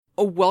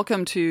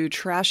Welcome to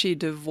Trashy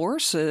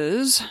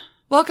Divorces.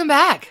 Welcome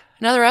back.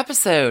 Another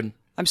episode.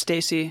 I'm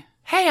Stacy.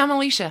 Hey, I'm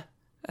Alicia.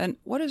 And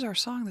what is our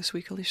song this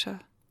week,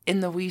 Alicia?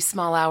 In the wee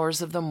small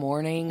hours of the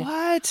morning.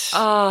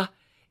 What?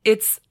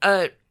 It's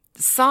a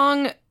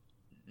song,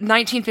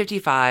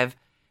 1955,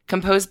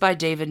 composed by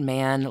David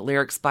Mann,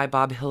 lyrics by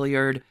Bob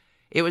Hilliard.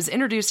 It was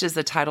introduced as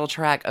the title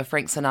track of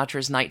Frank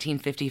Sinatra's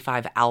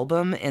 1955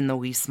 album, In the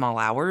Wee Small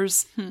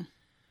Hours.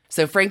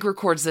 So Frank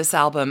records this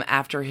album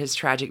after his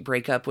tragic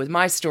breakup with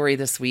My Story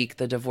this week,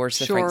 the divorce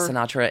of Frank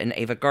Sinatra and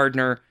Ava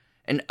Gardner.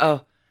 And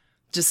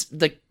just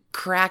the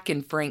crack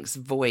in Frank's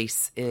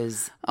voice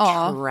is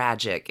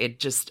tragic. It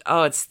just,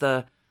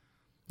 the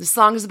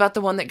song is about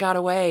the one that got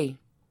away.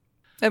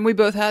 And we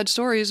both had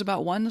stories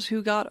about ones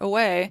who got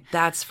away.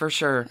 That's for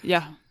sure.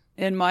 Yeah.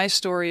 In my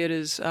story, it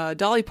is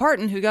Dolly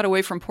Parton who got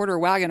away from Porter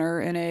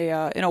Wagoner in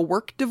a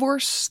work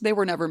divorce. They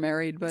were never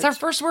married, but it's our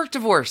first work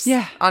divorce.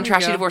 Yeah, on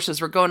Trashy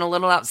Divorces, we're going a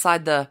little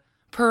outside the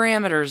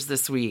parameters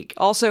this week.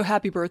 Also,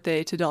 happy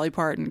birthday to Dolly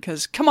Parton,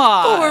 because come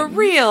on, for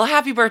real,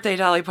 happy birthday,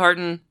 Dolly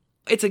Parton!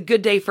 It's a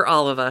good day for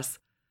all of us.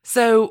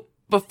 So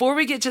before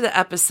we get to the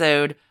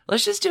episode,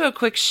 let's just do a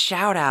quick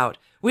shout out.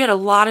 We had a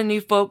lot of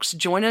new folks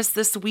join us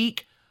this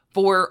week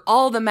for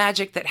all the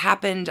magic that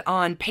happened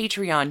on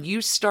Patreon.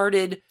 You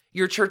started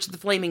your Church of the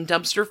Flaming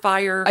Dumpster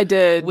Fire. I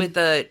did. With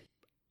a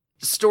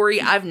story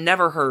I've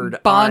never heard.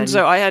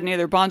 Bonzo. I hadn't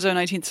either. Bonzo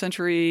 19th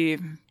century.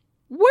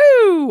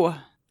 Woo!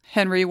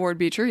 Henry Ward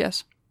Beecher,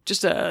 yes.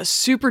 Just a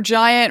super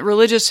giant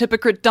religious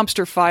hypocrite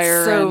dumpster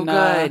fire. So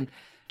good.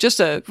 Just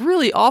a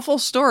really awful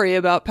story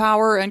about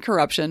power and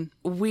corruption.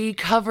 We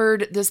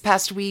covered this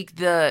past week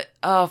the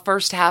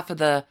first half of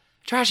the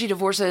Trashy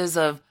Divorces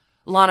of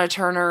Lana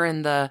Turner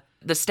and the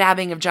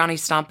stabbing of Johnny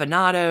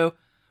Stompanato.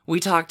 We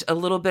talked a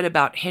little bit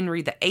about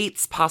Henry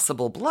VIII's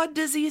possible blood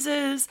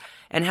diseases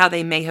and how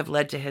they may have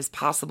led to his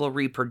possible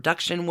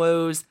reproduction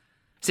woes.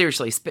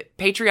 Seriously,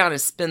 Patreon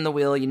is spin the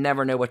wheel. You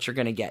never know what you're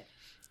going to get.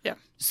 Yeah.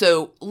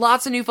 So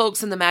lots of new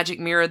folks in the Magic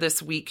Mirror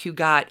this week who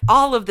got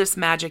all of this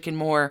magic and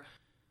more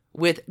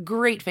with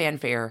great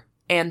fanfare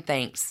and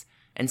thanks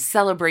and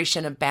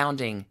celebration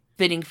abounding,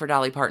 fitting for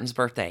Dolly Parton's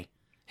birthday.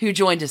 Who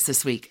joined us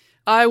this week?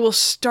 I will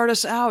start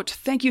us out.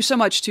 Thank you so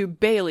much to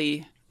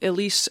Bailey,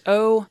 Elise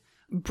O.,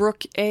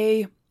 Brooke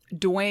A.,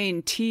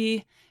 Dwayne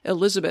T.,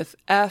 Elizabeth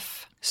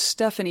F.,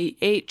 Stephanie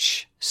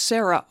H.,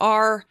 Sarah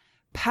R.,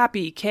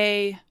 Pappy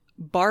K.,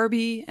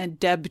 Barbie, and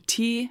Deb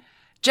T.,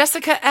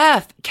 Jessica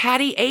F.,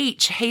 Caddy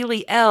H.,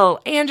 Haley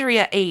L.,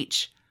 Andrea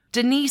H.,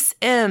 Denise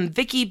M.,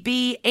 Vicky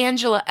B.,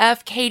 Angela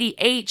F., Katie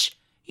H.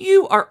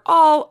 You are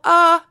all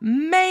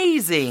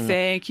amazing.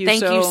 Thank you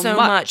so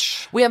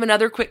much. We have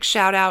another quick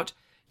shout out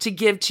to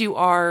give to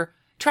our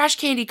trash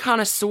candy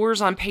connoisseurs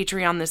on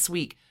Patreon this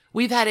week.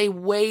 We've had a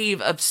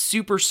wave of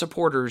super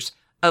supporters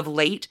of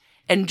late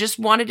and just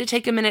wanted to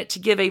take a minute to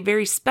give a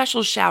very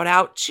special shout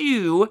out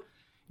to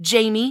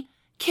Jamie,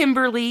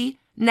 Kimberly,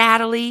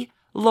 Natalie,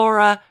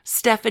 Laura,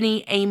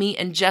 Stephanie, Amy,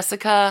 and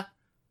Jessica.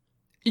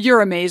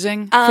 You're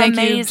amazing. Thank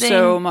you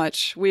so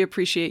much. We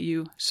appreciate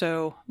you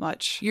so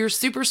much. Your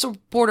super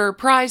supporter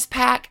prize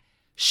pack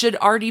should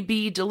already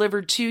be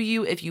delivered to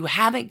you. If you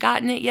haven't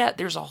gotten it yet,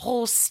 there's a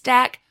whole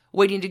stack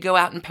waiting to go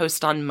out and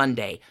post on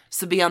Monday.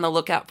 So be on the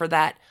lookout for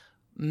that.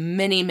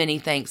 Many, many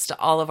thanks to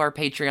all of our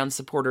Patreon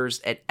supporters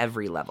at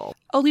every level.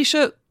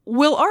 Alicia,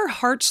 will our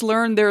hearts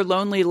learn their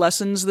lonely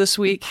lessons this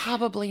week?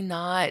 Probably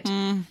not.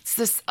 It's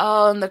this,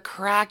 and the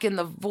crack in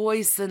the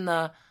voice and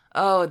the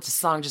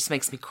song just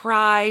makes me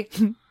cry.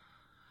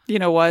 You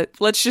know what?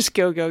 Let's just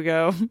go.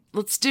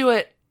 Let's do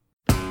it.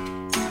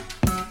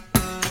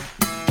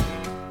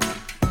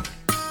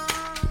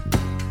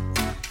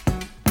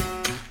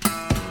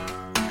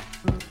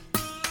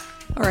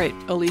 All right,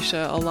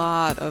 Alicia, a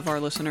lot of our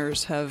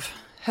listeners have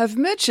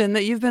mentioned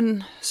that you've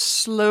been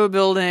slow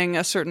building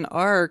a certain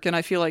arc, and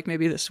I feel like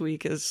maybe this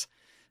week is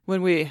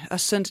when we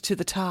ascend to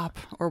the top,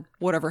 or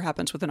whatever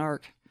happens with an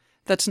arc.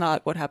 That's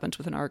not what happens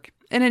with an arc.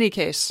 In any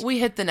case, we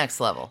hit the next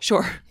level.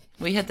 Sure.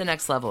 We hit the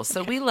next level.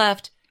 So we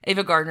left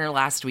Ava Gardner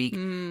last week,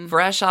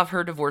 fresh off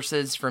her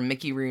divorces from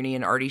Mickey Rooney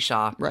and Artie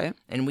Shaw. Right.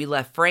 And we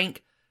left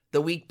Frank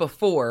the week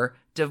before,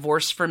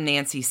 divorced from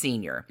Nancy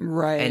Sr.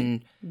 Right.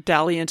 And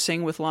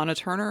dalliancing with Lana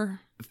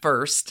Turner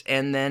first,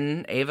 and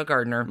then Ava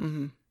Gardner.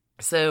 Mm-hmm.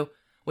 So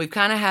we've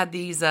kind of had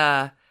these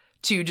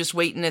two just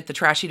waiting at the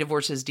Trashy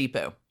Divorces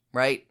Depot,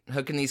 right?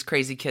 Hooking these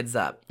crazy kids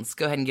up. Let's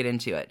go ahead and get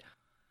into it.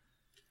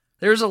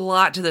 There's a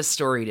lot to this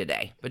story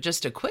today, but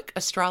just a quick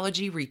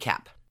astrology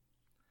recap.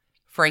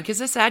 Frank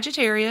is a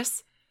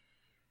Sagittarius.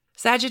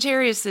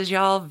 Sagittariuses,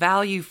 y'all,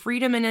 value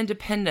freedom and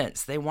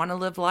independence. They want to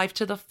live life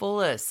to the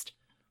fullest.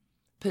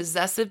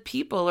 Possessive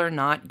people are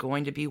not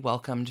going to be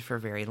welcomed for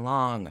very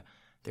long.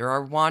 There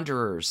are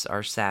wanderers,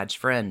 our Sag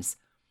friends.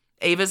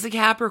 Ava's a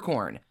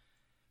Capricorn.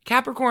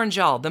 Capricorns,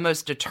 y'all, the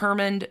most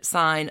determined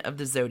sign of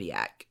the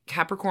zodiac.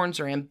 Capricorns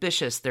are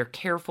ambitious, they're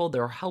careful,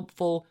 they're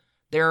helpful,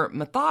 they're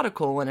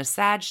methodical, and a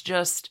Sag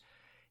just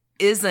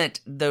isn't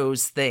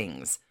those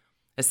things.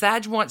 A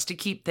Sag wants to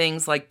keep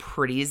things like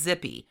pretty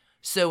zippy.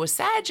 So a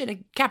Sag and a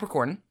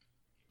Capricorn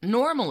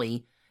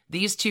Normally,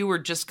 these two were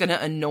just going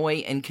to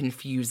annoy and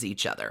confuse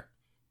each other.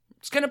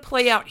 It's going to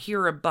play out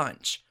here a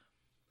bunch.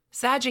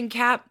 Sag and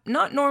Cap,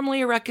 not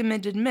normally a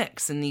recommended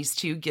mix, and these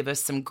two give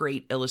us some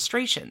great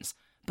illustrations.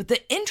 But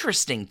the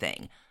interesting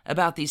thing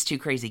about these two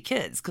crazy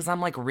kids, because I'm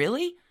like,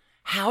 really?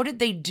 How did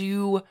they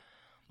do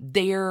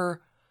their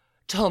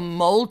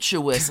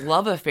tumultuous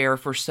love affair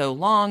for so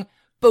long?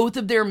 Both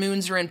of their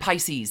moons are in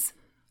Pisces.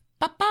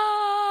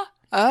 Ba-ba!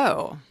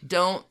 Oh.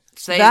 Don't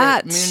say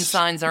that moon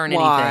signs aren't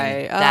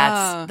anything.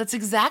 That's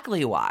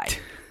exactly why.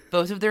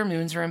 Both of their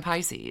moons are in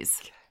Pisces.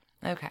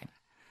 Okay.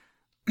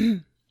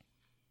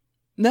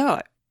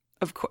 No,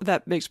 of course,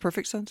 that makes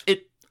perfect sense.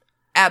 It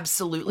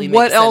absolutely makes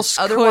what sense. else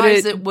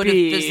Otherwise, could it would have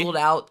fizzled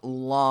out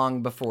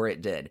long before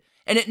it did.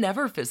 And it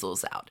never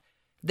fizzles out.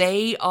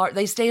 They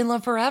stay in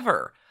love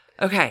forever.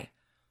 Okay.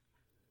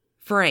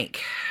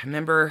 Frank.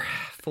 Remember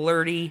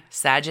flirty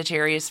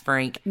Sagittarius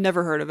Frank?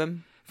 Never heard of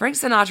him. Frank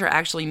Sinatra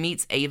actually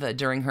meets Ava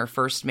during her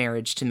first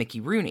marriage to Mickey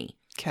Rooney.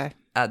 Okay.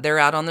 They're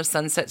out on the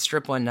Sunset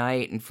Strip one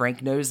night, and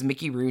Frank knows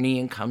Mickey Rooney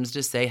and comes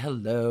to say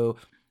hello.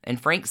 And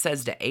Frank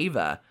says to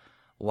Ava,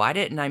 "Why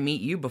didn't I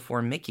meet you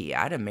before Mickey?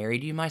 I'd have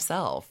married you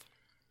myself."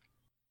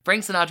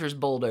 Frank Sinatra's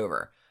bowled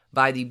over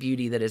by the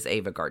beauty that is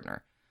Ava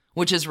Gardner,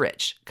 which is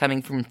rich,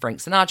 coming from Frank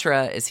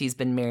Sinatra, as he's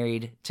been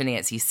married to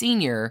Nancy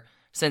Sr.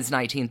 since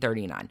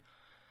 1939.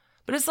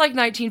 But it's like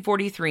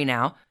 1943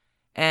 now,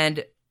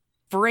 and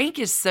Frank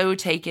is so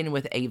taken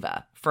with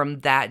Ava from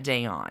that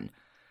day on.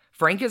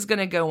 Frank is going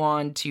to go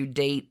on to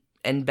date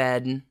and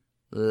bed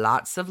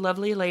lots of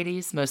lovely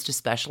ladies, most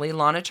especially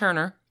Lana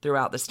Turner,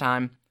 throughout this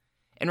time.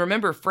 And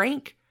remember,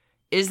 Frank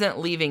isn't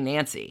leaving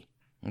Nancy,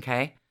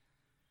 okay?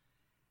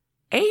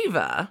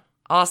 Ava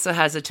also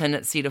has a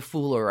tendency to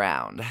fool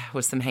around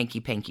with some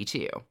hanky-panky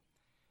too.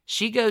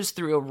 She goes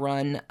through a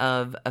run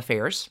of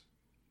affairs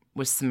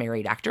with some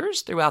married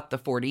actors throughout the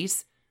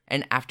 40s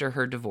and after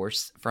her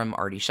divorce from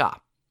Artie Shaw.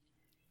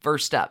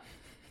 First up,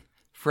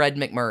 Fred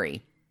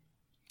McMurray.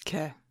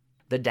 Okay.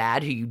 The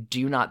dad who you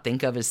do not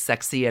think of as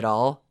sexy at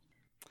all.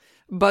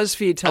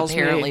 BuzzFeed tells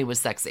apparently was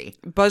sexy.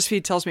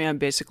 BuzzFeed tells me I'm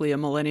basically a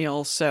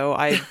millennial, so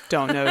I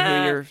don't know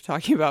who you're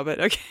talking about, but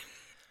okay.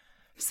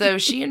 So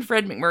she and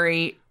Fred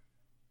McMurray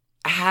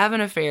have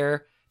an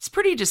affair. It's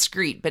pretty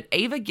discreet, but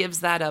Ava gives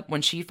that up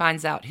when she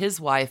finds out his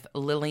wife,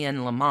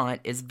 Lillian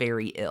Lamont, is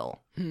very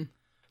ill.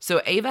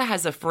 So Ava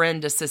has a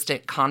friend,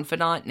 assistant,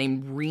 confidant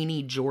named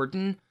Renee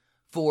Jordan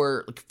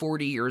for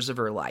 40 years of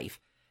her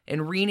life.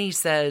 And Renee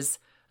says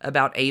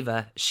about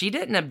Ava, she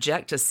didn't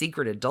object to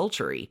secret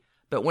adultery,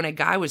 but when a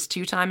guy was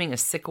two-timing a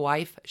sick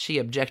wife, she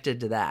objected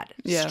to that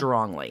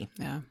strongly.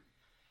 Yeah.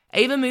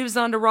 Ava moves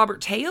on to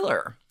Robert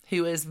Taylor,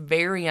 who is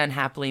very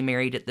unhappily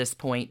married at this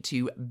point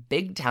to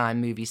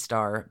big-time movie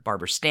star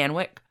Barbara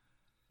Stanwyck.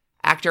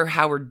 Actor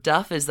Howard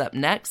Duff is up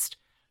next,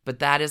 but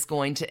that is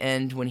going to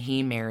end when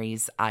he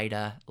marries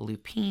Ida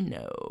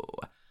Lupino.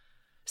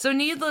 So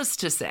needless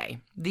to say,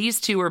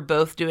 these two are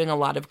both doing a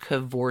lot of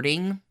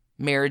cavorting,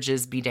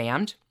 marriages be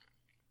damned.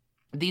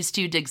 These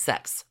two dig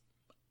sex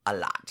a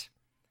lot.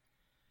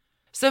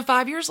 So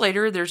 5 years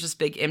later, there's this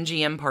big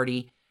MGM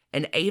party,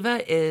 and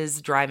Ava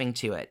is driving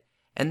to it.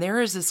 And there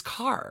is this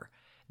car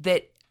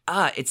that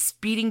it's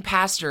speeding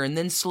past her and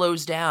then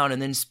slows down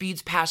and then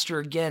speeds past her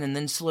again and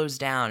then slows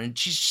down. And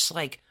she's just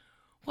like,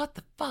 what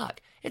the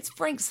fuck? It's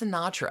Frank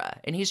Sinatra.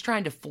 And he's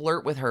trying to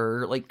flirt with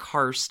her like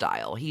car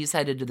style. He's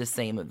headed to the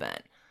same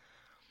event.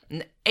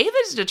 And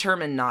Ava's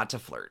determined not to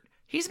flirt.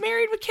 He's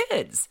married with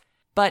kids.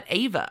 But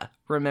Ava,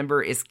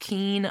 remember, is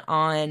keen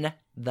on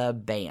the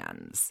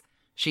bands.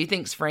 She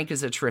thinks Frank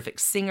is a terrific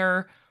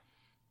singer,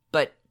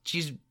 but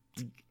he's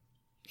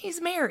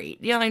married.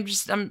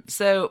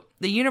 So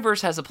the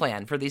universe has a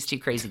plan for these two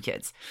crazy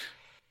kids.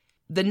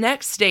 The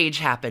next stage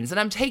happens, and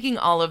I'm taking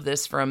all of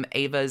this from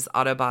Ava's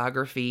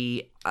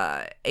autobiography,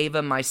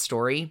 Ava, My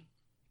Story.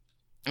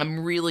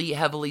 I'm really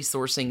heavily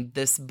sourcing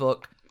this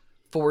book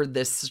for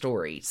this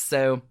story.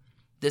 So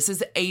this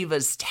is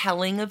Ava's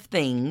telling of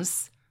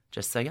things,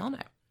 just so y'all know.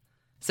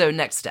 So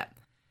next step.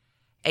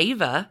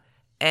 Ava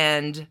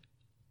and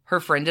her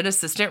friend and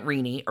assistant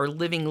Renee are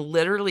living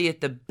literally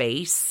at the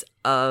base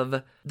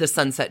of the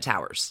Sunset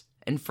Towers.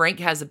 And Frank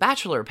has a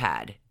bachelor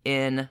pad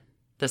in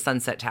the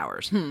Sunset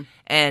Towers.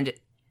 And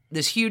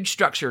this huge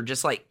structure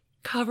just like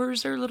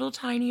covers her little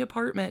tiny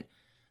apartment.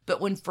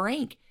 But when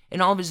Frank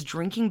and all of his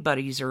drinking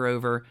buddies are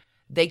over,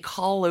 they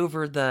call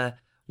over the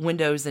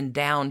windows and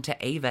down to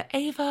Ava.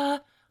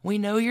 Ava, we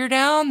know you're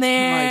down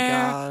there.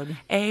 Oh my God.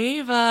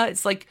 Ava.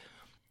 It's like,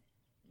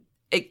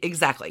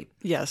 exactly.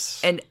 Yes.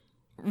 And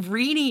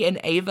Renee and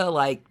Ava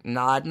like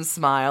nod and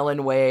smile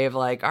and wave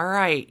like, all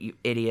right, you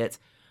idiots.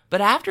 But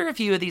after a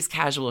few of these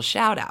casual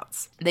shout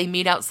outs, they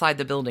meet outside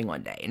the building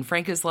one day. And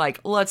Frank is like,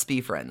 let's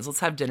be friends. Let's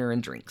have dinner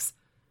and drinks.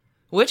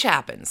 Which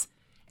happens.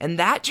 And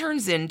that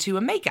turns into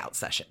a makeout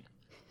session.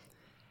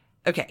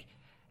 Okay.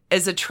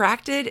 As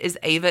attracted as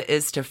Ava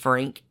is to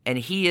Frank and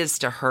he is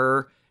to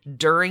her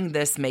during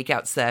this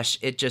makeout sesh,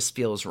 it just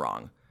feels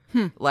wrong.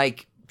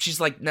 Like, she's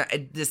like, no,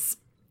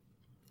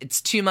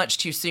 it's too much,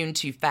 too soon,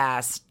 too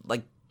fast.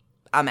 Like,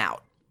 I'm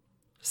out.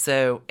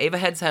 So Ava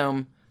heads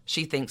home.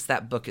 She thinks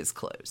that book is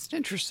closed.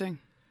 Interesting.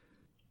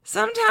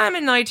 Sometime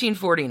in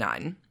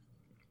 1949,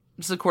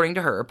 this is according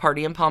to her, a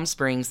party in Palm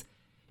Springs,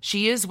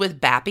 she is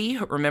with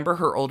Bappy, remember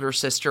her older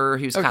sister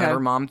who's kind of her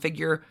mom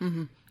figure?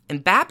 Mm-hmm.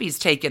 And Bappy's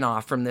taken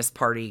off from this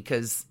party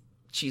because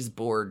she's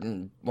bored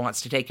and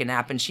wants to take a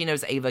nap, and she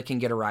knows Ava can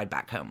get a ride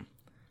back home.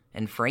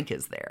 And Frank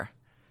is there.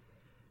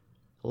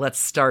 Let's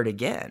start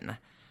again.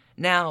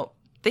 Now,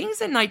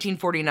 things in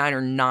 1949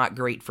 are not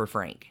great for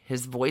Frank.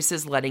 His voice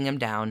is letting him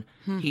down.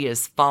 He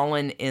has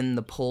fallen in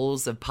the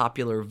polls of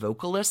popular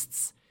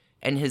vocalists,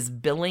 and his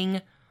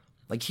billing,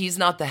 like he's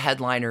not the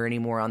headliner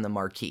anymore on the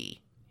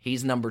marquee.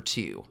 He's number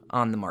 2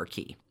 on the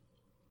marquee.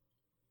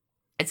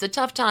 It's a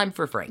tough time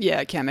for Frank. Yeah,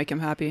 it can't make him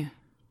happy.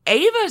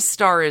 Ava's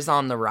star is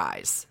on the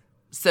rise.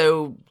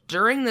 So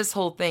during this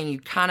whole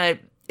thing,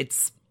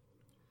 it's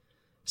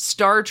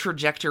star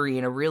trajectory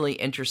in a really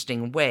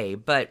interesting way.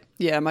 But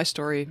yeah, my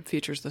story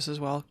features this as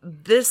well.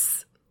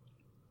 This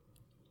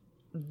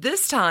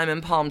time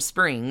in Palm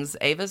Springs,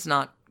 Ava's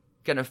not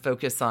going to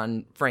focus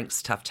on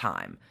Frank's tough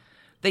time.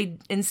 They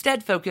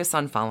instead focus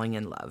on falling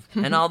in love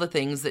and all the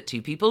things that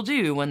two people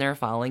do when they're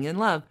falling in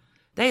love.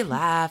 They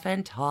laugh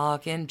and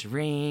talk and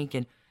drink,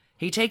 and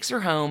he takes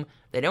her home.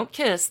 They don't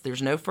kiss.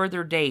 There's no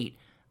further date,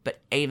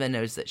 but Ava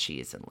knows that she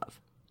is in love.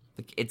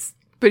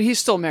 But he's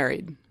still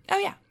married. Oh,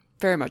 yeah.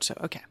 Very much so.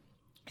 Okay.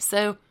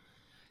 So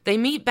they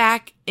meet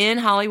back in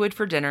Hollywood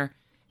for dinner,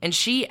 and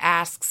she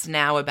asks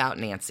now about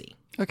Nancy.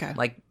 Okay.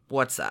 Like,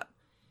 what's up?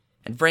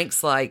 And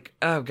Frank's like,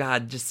 oh,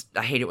 God,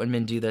 I hate it when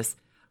men do this.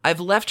 I've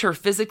left her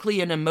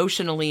physically and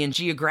emotionally and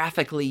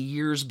geographically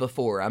years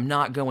before. I'm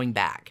not going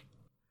back.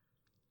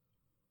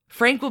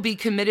 Frank will be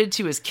committed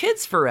to his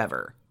kids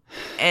forever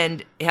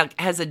and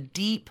has a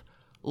deep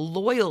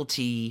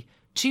loyalty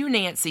to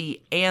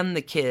Nancy and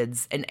the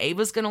kids. And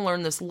Ava's going to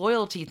learn this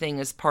loyalty thing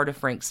as part of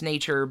Frank's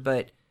nature,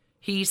 but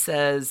he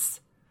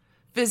says,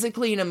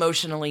 physically and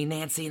emotionally,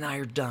 Nancy and I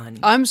are done.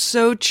 I'm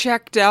so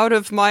checked out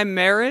of my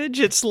marriage.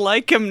 It's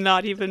like I'm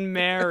not even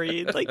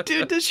married. Like,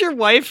 dude, does your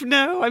wife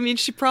know? I mean,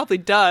 she probably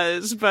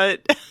does,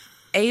 but...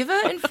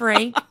 Ava and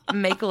Frank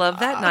make love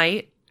that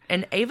night,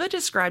 and Ava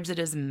describes it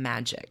as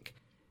magic.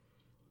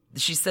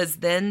 She says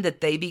then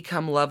that they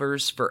become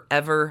lovers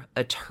forever,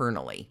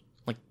 eternally.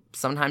 Like,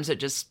 sometimes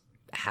it just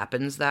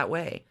happens that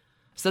way.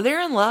 So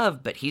they're in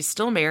love, but he's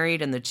still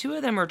married, and the two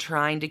of them are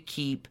trying to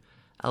keep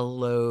a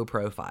low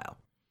profile.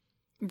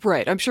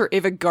 Right. I'm sure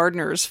Ava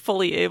Gardner is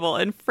fully able,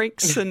 and Frank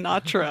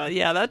Sinatra.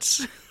 Yeah,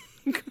 that's...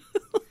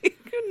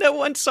 No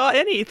one saw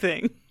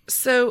anything.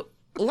 So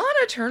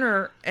Lana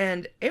Turner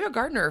and Ava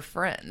Gardner are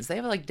friends. They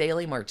have like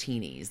daily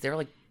martinis. They're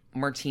like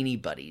martini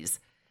buddies.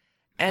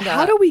 And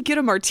how do we get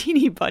a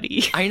martini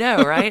buddy? I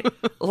know, right?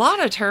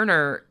 Lana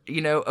Turner,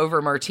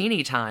 over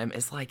martini time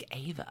is like,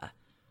 Ava,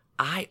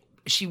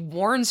 she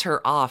warns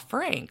her off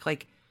Frank.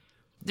 Like,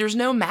 there's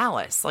no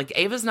malice. Like,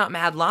 Ava's not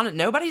mad. Lana,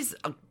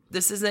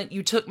 this isn't,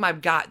 you took my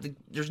God.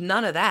 There's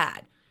none of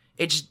that.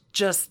 It's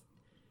just,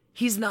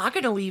 he's not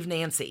going to leave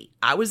Nancy.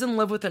 I was in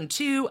love with him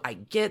too. I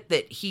get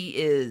that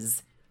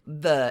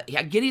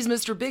I get he's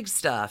Mr. Big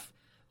Stuff,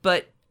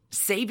 but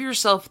save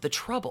yourself the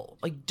trouble.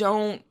 Like,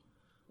 don't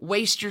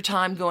waste your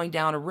time going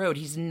down a road.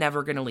 He's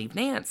never going to leave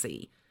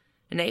Nancy.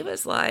 And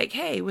Ava's like,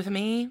 hey, with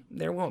me,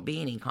 there won't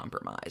be any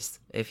compromise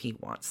if he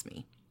wants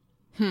me.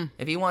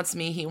 If he wants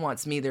me, he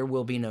wants me. There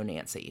will be no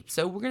Nancy.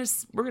 So we're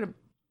going to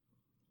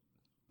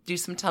do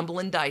some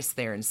tumbling dice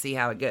there and see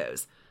how it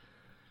goes.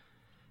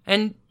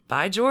 And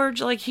by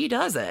George, like, he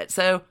does it.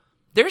 So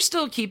they're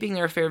still keeping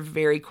their affair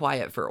very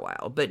quiet for a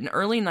while. But in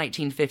early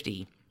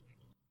 1950,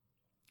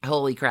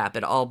 holy crap,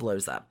 it all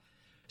blows up.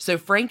 So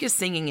Frank is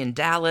singing in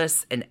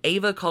Dallas, and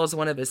Ava calls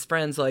one of his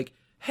friends like,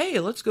 hey,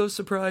 let's go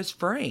surprise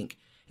Frank.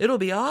 It'll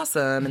be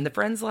awesome. And the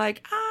friend's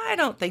like, I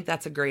don't think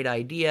that's a great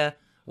idea,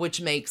 which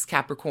makes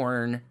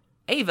Capricorn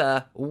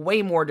Ava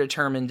way more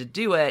determined to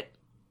do it.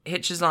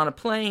 Hitches on a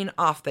plane,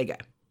 off they go.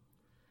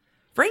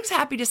 Frank's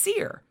happy to see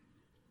her.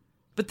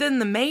 But then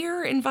the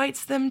mayor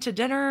invites them to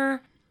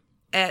dinner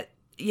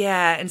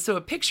and so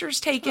a picture's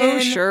taken. Oh,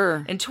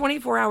 sure. And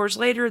 24 hours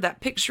later,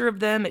 that picture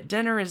of them at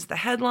dinner is the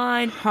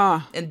headline.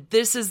 Huh. And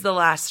this is the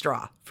last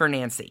straw for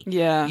Nancy.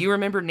 Yeah. You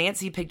remember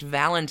Nancy picked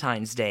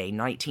Valentine's Day,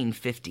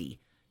 1950,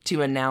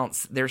 to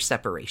announce their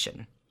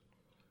separation.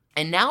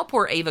 And now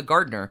poor Ava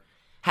Gardner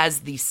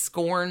has the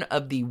scorn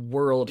of the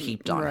world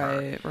heaped on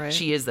her. Right.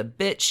 She is a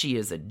bitch. She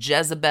is a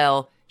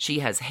Jezebel. She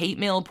has hate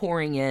mail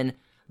pouring in.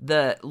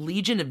 The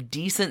Legion of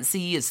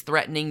Decency is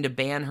threatening to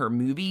ban her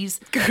movies.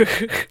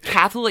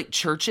 Catholic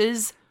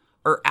churches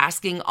are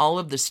asking all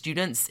of the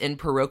students in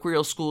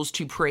parochial schools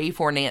to pray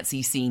for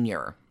Nancy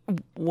Sr.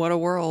 What a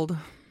world.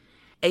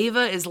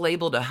 Ava is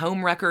labeled a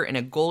homewrecker and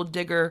a gold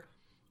digger.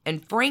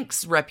 And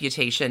Frank's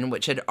reputation,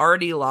 which had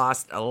already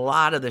lost a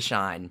lot of the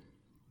shine,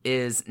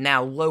 is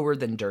now lower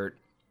than dirt.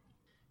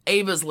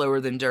 Ava's lower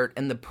than dirt,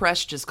 and the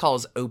press just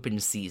calls open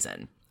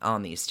season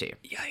on these two.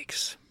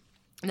 Yikes.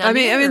 Now, I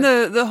mean,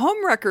 the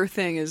homewrecker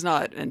thing is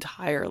not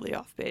entirely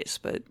off base,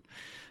 but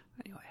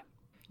anyway.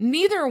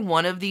 Neither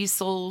one of these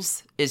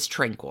souls is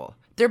tranquil.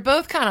 They're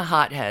both kind of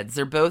hotheads.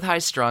 They're both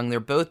high-strung. They're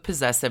both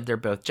possessive. They're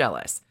both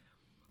jealous.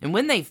 And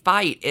when they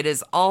fight, it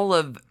is all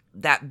of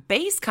that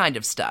base kind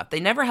of stuff. They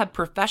never have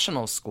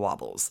professional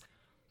squabbles.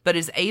 But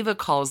as Ava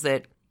calls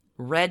it,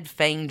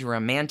 red-fanged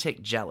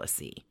romantic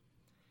jealousy.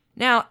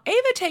 Now,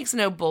 Ava takes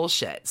no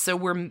bullshit. So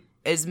we're,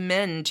 as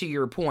men, to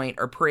your point,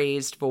 are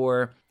praised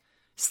for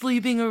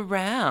sleeping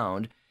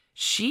around.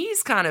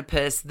 She's kind of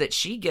pissed that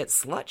she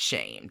gets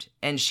slut-shamed,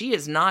 and she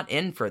is not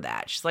in for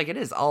that. She's like, it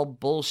is all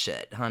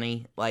bullshit,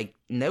 honey. Like,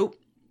 nope.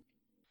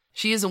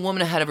 She is a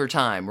woman ahead of her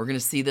time. We're going to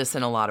see this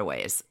in a lot of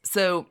ways.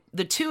 So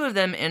the two of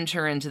them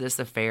enter into this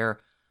affair.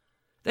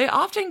 They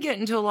often get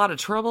into a lot of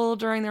trouble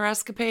during their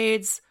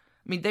escapades.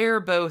 I mean, they're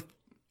both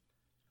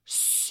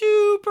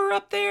super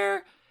up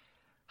there,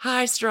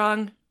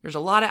 high-strung. There's a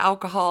lot of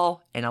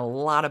alcohol and a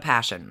lot of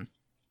passion.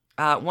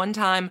 One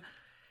time,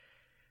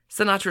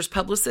 Sinatra's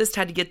publicist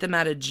had to get them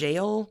out of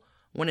jail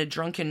when a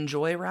drunken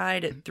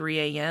joyride at 3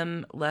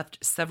 a.m.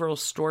 left several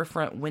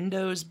storefront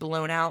windows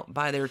blown out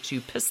by their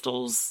two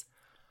pistols.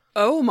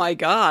 Oh my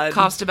God.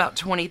 Cost about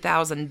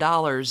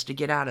 $20,000 to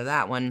get out of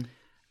that one.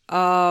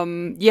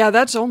 Yeah,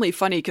 that's only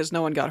funny because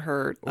no one got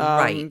hurt.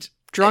 Right.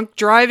 Drunk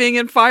driving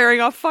and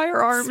firing off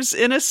firearms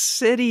in a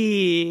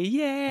city.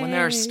 Yay. When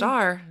they're a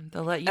star,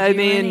 they'll let you do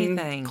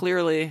anything.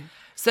 Clearly.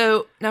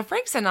 So now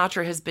Frank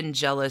Sinatra has been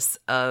jealous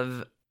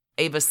of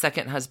Ava's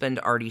second husband,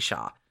 Artie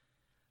Shaw.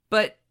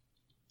 But,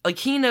 like,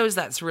 he knows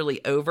that's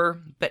really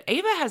over. But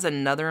Ava has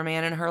another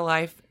man in her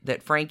life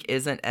that Frank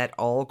isn't at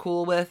all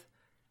cool with.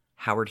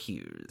 Howard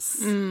Hughes.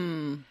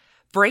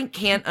 Frank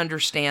can't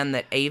understand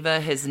that Ava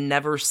has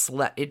never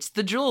slept. It's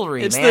the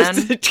jewelry, man.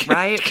 The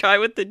right? Guy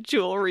with the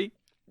jewelry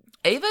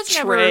Ava's tray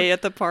never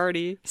at the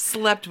party.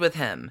 Slept with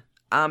him.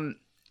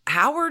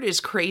 Howard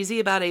is crazy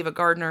about Ava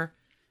Gardner.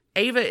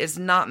 Ava is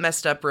not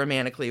messed up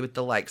romantically with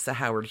the likes of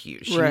Howard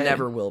Hughes. She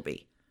never will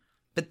be.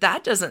 But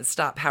that doesn't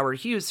stop Howard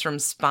Hughes from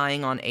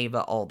spying on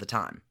Ava all the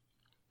time.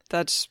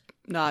 That's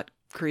not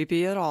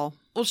creepy at all.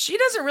 Well, she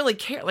doesn't really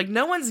care. Like,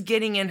 no one's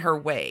getting in her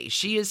way.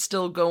 She is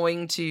still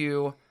going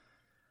to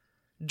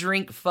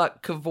drink,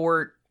 fuck,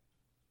 cavort,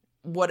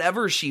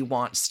 whatever she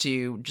wants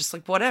to. Just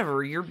like,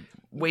 whatever. You're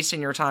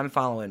wasting your time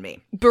following me.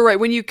 But right,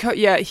 when you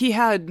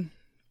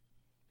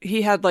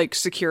he had like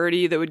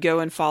security that would go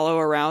and follow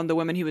around the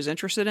women he was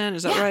interested in.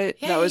 Is that right?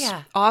 Yeah, that was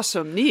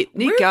awesome. Neat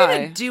We're guy. We're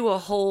going to do a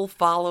whole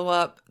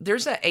follow-up.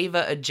 There's a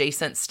Ava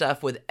adjacent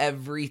stuff with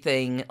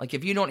everything. Like,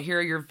 if you don't hear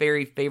your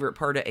very favorite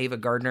part of Ava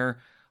Gardner,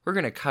 we're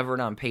going to cover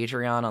it on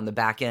Patreon on the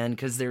back end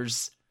because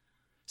there's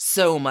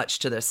so much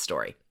to this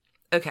story.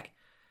 Okay.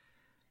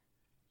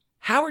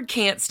 Howard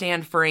can't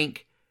stand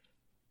Frank.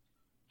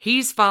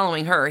 He's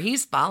following her.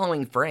 He's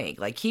following Frank.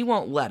 Like, he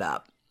won't let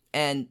up.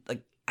 And,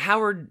 like,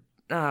 Howard,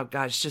 oh,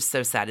 God, it's just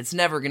so sad. It's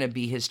never going to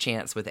be his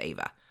chance with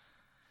Ava.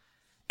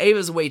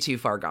 Ava's way too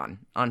far gone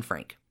on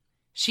Frank.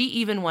 She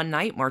even one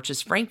night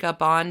marches Frank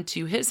up on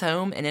to his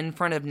home and in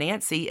front of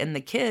Nancy and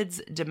the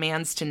kids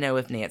demands to know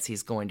if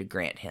Nancy's going to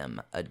grant him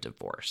a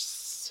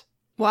divorce.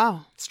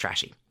 Wow. It's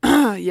trashy.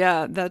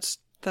 Yeah, that's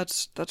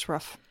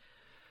rough.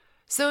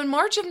 So in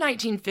March of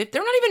 1950,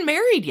 they're not even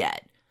married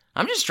yet.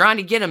 I'm just trying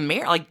to get him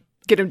married. Like,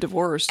 get him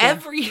divorced.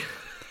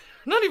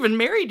 Not even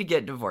married to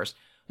get divorced.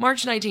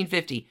 March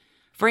 1950,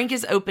 Frank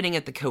is opening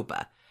at the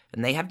Copa,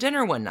 and they have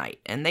dinner one night,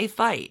 and they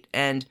fight.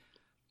 And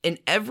in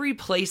every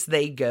place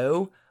they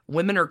go,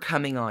 women are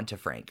coming on to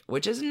Frank,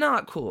 which is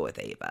not cool with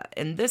Ava.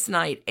 And this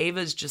night,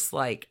 Ava's just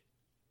like,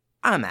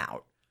 I'm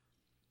out.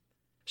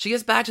 She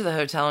gets back to the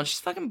hotel, and she's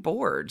fucking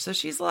bored. So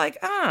she's like,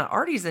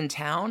 Artie's in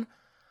town.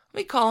 Let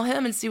me call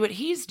him and see what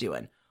he's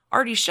doing.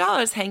 Artie Shaw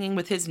is hanging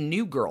with his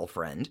new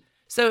girlfriend.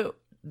 So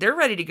they're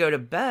ready to go to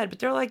bed, but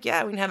they're like,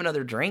 yeah, we can have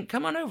another drink.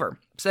 Come on over.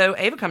 So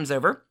Ava comes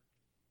over.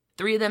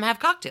 3 of them have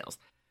cocktails.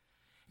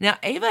 Now,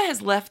 Ava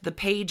has left the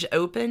page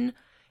open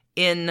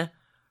in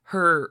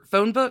her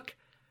phone book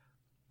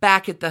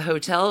back at the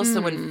hotel.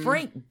 So when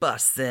Frank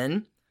busts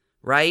in,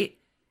 right,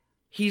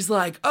 he's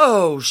like,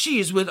 oh,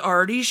 she's with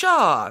Artie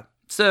Shaw.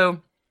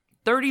 So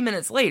 30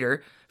 minutes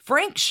later,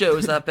 Frank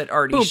shows up at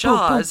Artie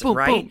Shaw's,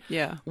 right? Boom.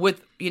 Yeah.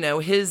 With,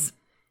 his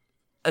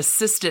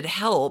assisted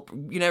help,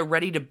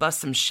 ready to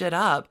bust some shit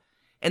up.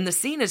 And the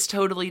scene is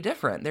totally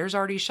different. There's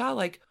Artie Shaw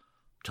like,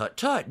 tut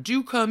tut,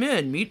 do come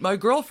in, meet my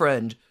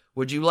girlfriend.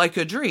 Would you like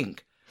a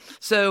drink?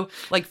 So,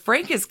 like,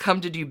 Frank has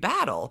come to do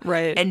battle.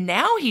 Right. And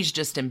now he's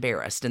just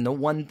embarrassed. And the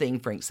one thing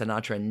Frank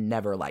Sinatra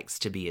never likes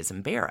to be is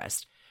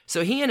embarrassed.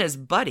 So he and his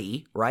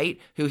buddy, right,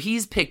 who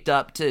he's picked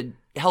up to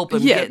help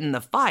him get in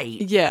the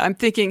fight. Yeah, I'm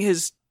thinking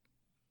his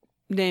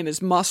name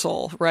is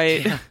Muscle,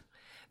 right? Yeah.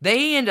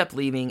 They end up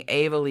leaving.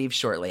 Ava leaves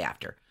shortly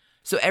after.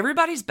 So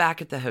everybody's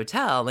back at the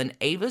hotel, and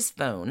Ava's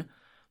phone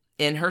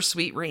in her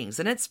suite rings,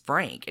 and it's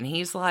Frank. And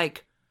he's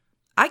like,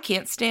 I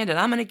can't stand it.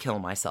 I'm going to kill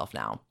myself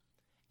now.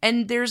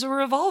 And there's a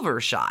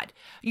revolver shot.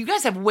 You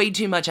guys have way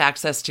too much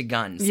access to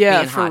guns.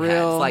 Yeah, being for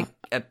real. Like,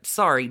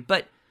 sorry,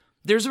 but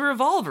there's a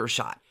revolver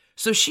shot.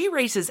 So she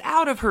races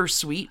out of her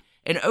suite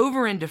and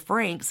over into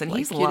Frank's, and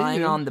he's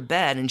lying on the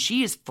bed, and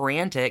she is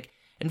frantic.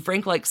 And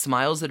Frank, like,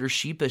 smiles at her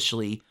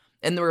sheepishly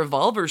And the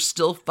revolver's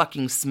still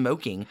fucking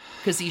smoking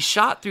because he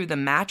shot through the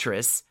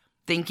mattress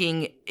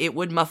thinking it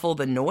would muffle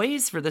the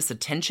noise for this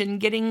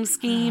attention-getting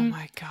scheme. Oh,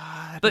 my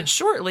God. But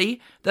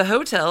shortly, the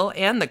hotel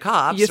and the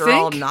cops are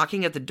all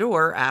knocking at the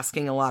door,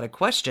 asking a lot of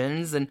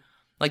questions, and,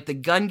 like, the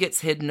gun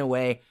gets hidden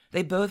away.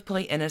 They both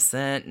play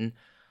innocent, and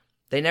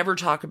they never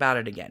talk about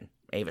it again,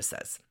 Ava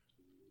says.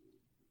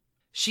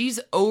 She's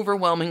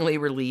overwhelmingly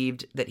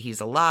relieved that he's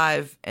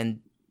alive,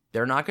 and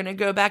they're not going to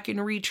go back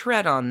and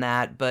retread on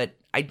that, but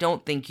I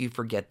don't think you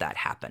forget that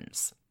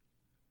happens.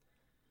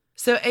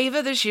 So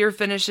Ava this year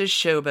finishes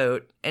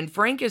Showboat, and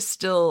Frank is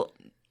still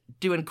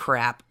doing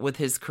crap with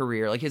his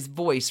career. Like, his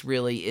voice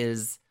really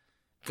is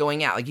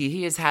going out. Like,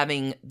 he is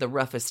having the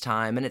roughest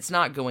time, and it's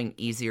not going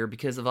easier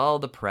because of all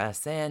the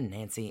press and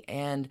Nancy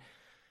and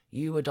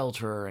you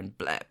adulterer and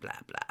blah, blah,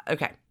 blah.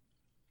 Okay.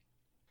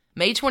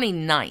 May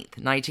 29th,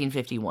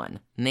 1951,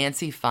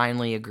 Nancy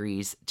finally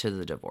agrees to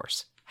the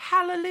divorce.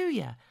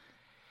 Hallelujah.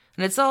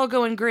 And it's all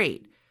going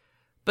great.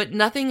 But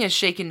nothing is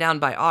shaken down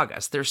by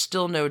August. There's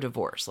still no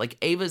divorce. Like,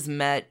 Ava's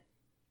met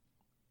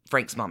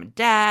Frank's mom and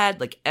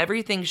dad. Like,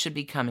 everything should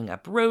be coming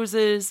up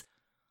roses.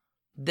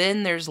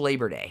 Then there's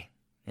Labor Day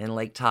in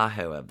Lake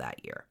Tahoe of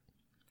that year.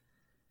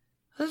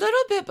 A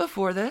little bit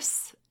before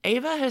this,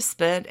 Ava has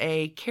spent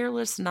a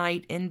careless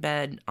night in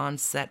bed on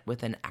set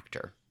with an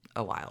actor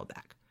a while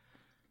back.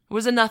 It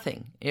was a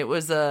nothing. It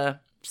was a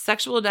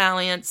sexual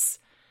dalliance.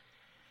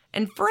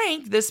 And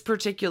Frank, this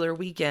particular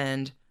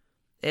weekend,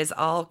 is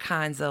all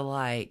kinds of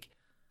like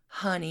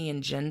honey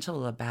and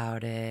gentle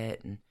about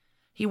it. And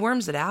he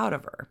worms it out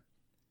of her.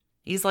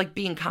 He's like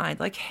being kind,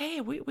 like,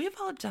 hey, we've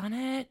all done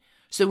it.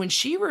 So when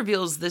she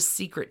reveals this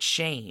secret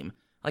shame,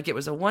 like it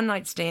was a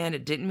one-night stand,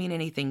 it didn't mean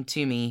anything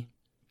to me,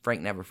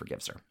 Frank never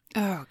forgives her.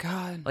 Oh,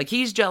 God. Like,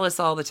 he's jealous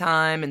all the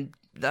time, and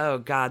oh,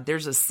 God,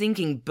 there's a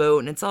sinking boat,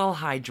 and it's all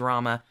high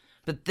drama.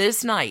 But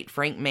this night,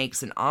 Frank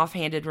makes an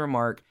offhanded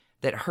remark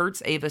that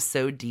hurts Ava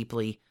so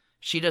deeply.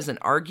 She doesn't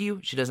argue.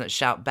 She doesn't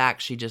shout back.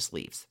 She just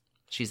leaves.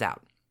 She's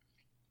out.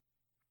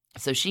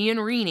 So she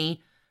and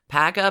Renee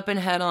pack up and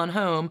head on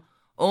home,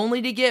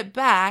 only to get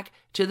back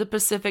to the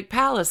Pacific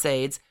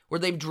Palisades, where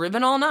they've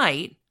driven all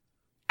night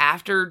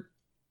after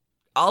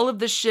all of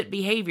this shit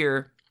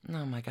behavior.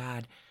 Oh, my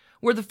God.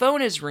 Where the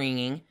phone is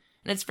ringing,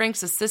 and it's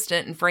Frank's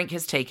assistant, and Frank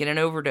has taken an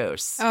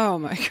overdose. Oh,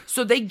 my God.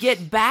 So they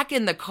get back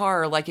in the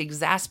car like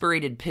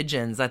exasperated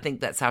pigeons, I think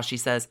that's how she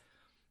says,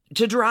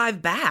 to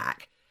drive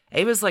back.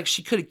 Ava's like,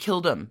 she could have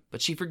killed him,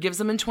 but she forgives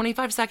him in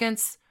 25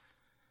 seconds.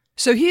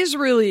 So he's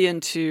really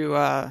into,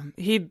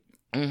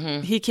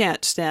 he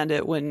can't stand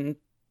it when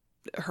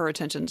her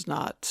attention's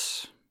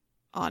not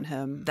on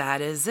him.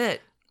 That is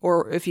it.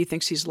 Or if he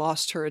thinks he's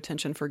lost her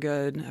attention for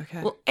good.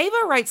 Okay. Well, Ava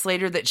writes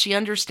later that she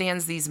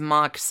understands these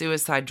mock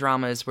suicide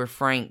dramas where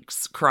Frank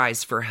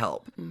cries for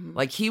help. Mm-hmm.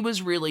 Like, he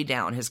was really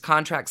down. His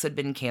contracts had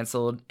been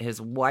canceled. His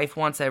wife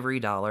wants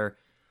every dollar.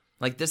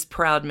 Like, this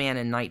proud man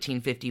in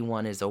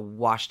 1951 is a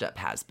washed-up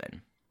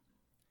has-been.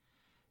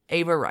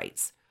 Ava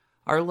writes,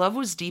 our love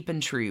was deep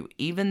and true,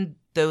 even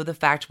though the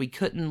fact we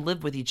couldn't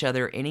live with each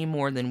other any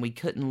more than we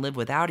couldn't live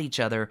without each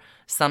other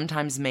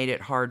sometimes made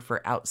it hard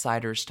for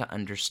outsiders to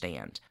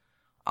understand.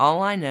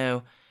 All I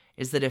know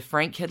is that if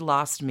Frank had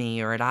lost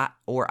me or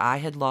I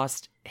had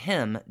lost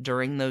him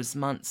during those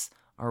months,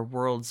 our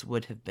worlds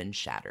would have been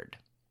shattered.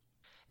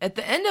 At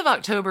the end of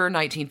October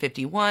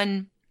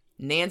 1951,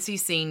 Nancy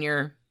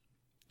Sr.,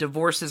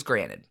 divorce is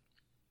granted.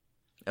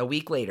 A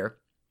week later,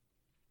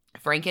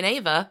 Frank and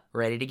Ava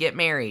ready to get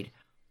married.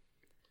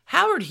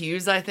 Howard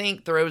Hughes, I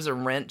think, throws a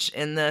wrench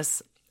in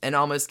this and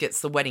almost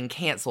gets the wedding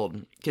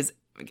canceled because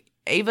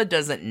Ava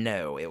doesn't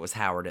know it was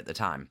Howard at the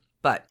time.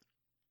 But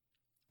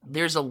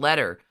there's a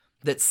letter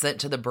that's sent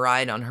to the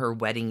bride on her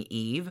wedding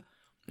eve,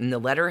 and the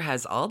letter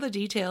has all the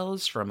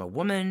details from a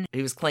woman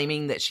who's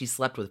claiming that she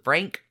slept with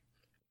Frank.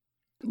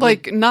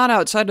 Like, not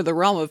outside of the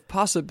realm of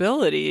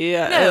possibility.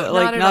 No,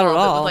 like, not at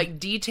all. But, like,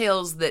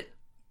 details that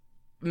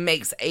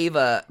makes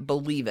Ava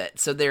believe it.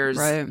 So there's,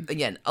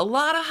 again, a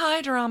lot of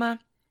high drama.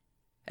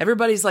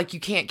 Everybody's like, you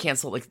can't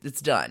cancel. Like,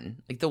 it's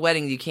done. Like, the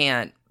wedding, you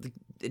can't.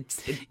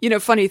 You know,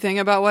 funny thing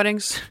about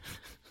weddings?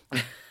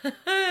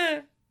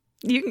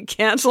 You can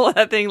cancel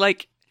that thing,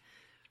 like,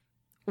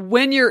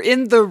 when you're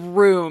in the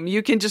room,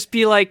 you can just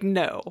be like,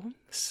 no.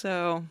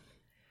 So,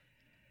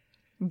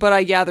 but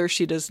I gather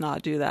she does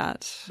not do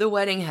that. The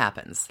wedding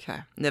happens.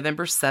 Okay.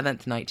 November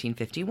 7th,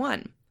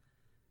 1951.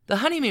 The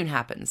honeymoon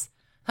happens.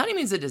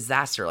 Honeymoon's a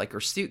disaster. Like, her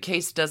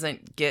suitcase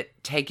doesn't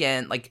get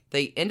taken. Like,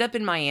 they end up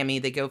in Miami.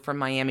 They go from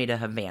Miami to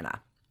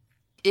Havana.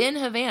 In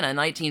Havana,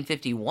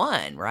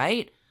 1951,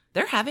 right?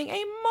 They're having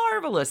a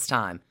marvelous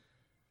time.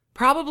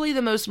 Probably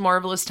the most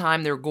marvelous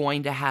time they're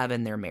going to have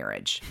in their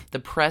marriage. The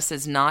press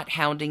is not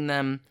hounding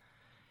them.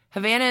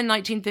 Havana in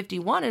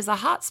 1951 is a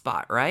hot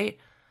spot, right?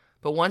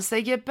 But once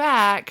they get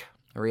back,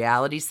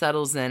 reality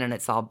settles in and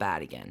it's all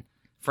bad again.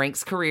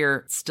 Frank's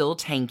career still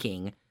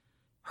tanking.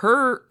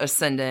 Her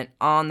ascendant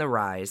on the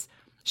rise.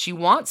 She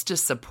wants to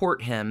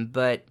support him,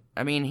 but,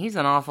 I mean, he's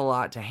an awful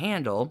lot to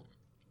handle.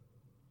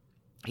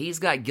 He's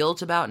got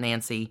guilt about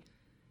Nancy.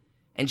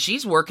 And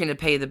she's working to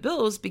pay the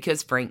bills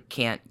because Frank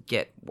can't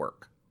get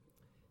work.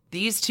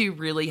 These two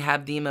really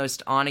have the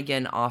most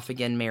on-again,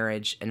 off-again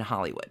marriage in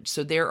Hollywood.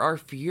 So there are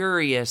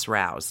furious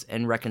rows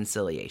and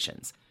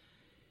reconciliations.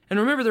 And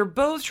remember, they're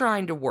both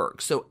trying to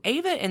work. So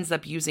Ava ends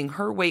up using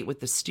her weight with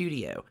the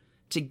studio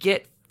to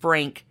get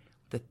Frank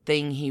the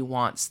thing he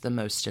wants the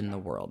most in the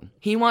world.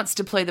 He wants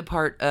to play the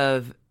part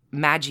of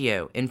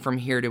Maggio in From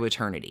Here to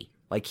Eternity.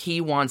 Like,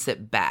 he wants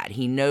it bad.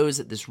 He knows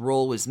that this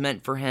role was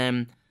meant for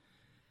him.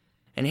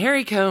 And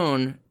Harry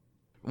Cohn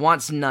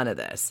wants none of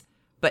this.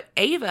 But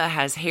Ava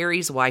has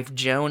Harry's wife,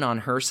 Joan, on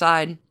her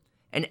side.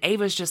 And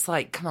Ava's just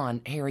like, come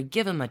on, Harry,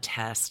 give him a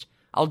test.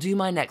 I'll do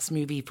my next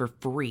movie for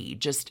free.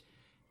 Just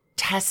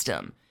test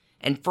him.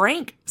 And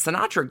Frank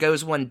Sinatra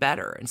goes one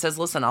better and says,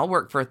 listen, I'll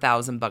work for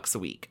 $1,000 a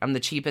week. I'm the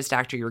cheapest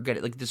actor you're good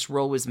at. Like, this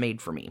role was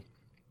made for me.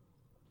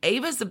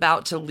 Ava's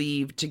about to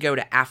leave to go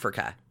to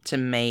Africa to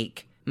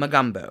make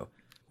Magumbo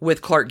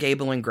with Clark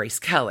Gable and Grace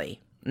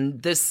Kelly.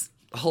 And this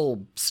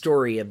whole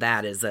story of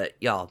that is that,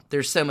 y'all,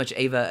 there's so much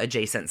Ava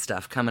adjacent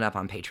stuff coming up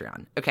on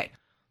Patreon. Okay.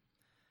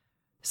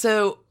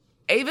 So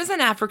Ava's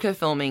in Africa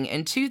filming,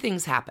 and two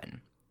things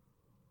happen.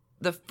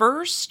 The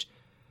first,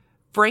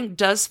 Frank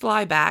does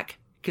fly back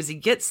because he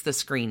gets the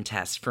screen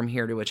test From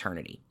Here to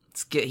Eternity.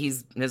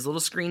 His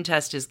little screen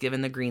test is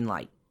given the green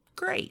light.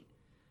 Great.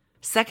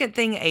 Second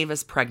thing,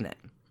 Ava's pregnant.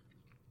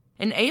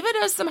 And Ava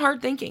does some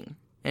hard thinking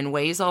and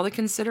weighs all the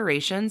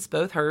considerations,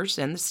 both hers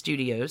and the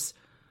studio's.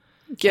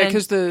 Yeah,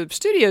 because the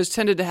studios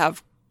tended to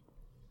have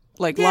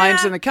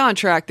lines in the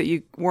contract that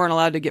you weren't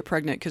allowed to get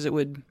pregnant because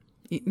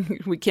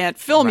we can't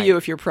film you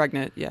if you're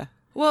pregnant. Yeah.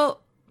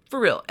 Well,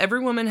 for real, every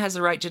woman has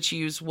a right to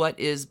choose what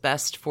is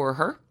best for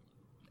her.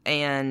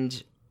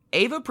 And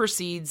Ava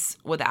proceeds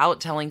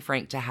without telling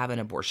Frank to have an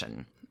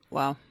abortion.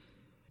 Wow.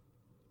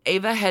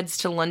 Ava heads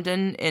to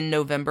London in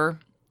November,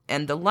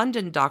 and the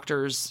London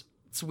doctors,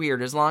 it's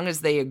weird, as long as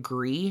they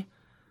agree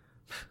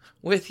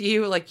with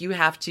you, like, you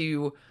have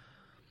to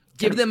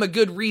give them a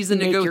good reason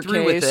to go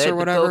through with it,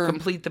 that they'll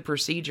complete the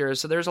procedure.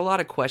 So there's a lot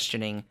of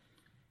questioning.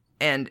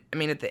 And, I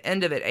mean, at the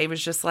end of it,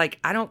 Ava's just like,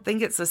 I don't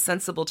think it's a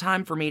sensible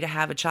time for me to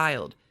have a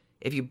child.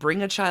 If you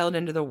bring a child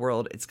into the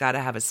world, it's got to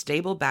have a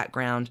stable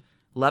background,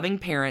 loving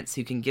parents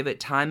who can give it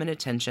time and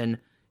attention.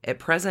 At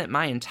present,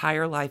 my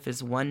entire life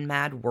is one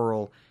mad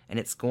whirl, and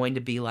it's going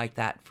to be like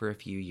that for a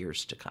few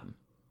years to come.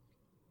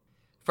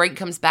 Frank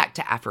comes back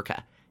to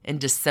Africa in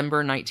December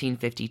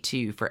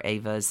 1952 for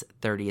Ava's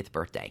 30th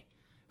birthday.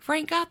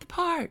 Frank got the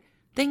part.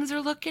 Things are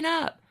looking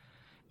up.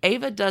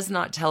 Ava does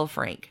not tell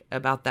Frank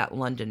about that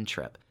London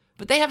trip,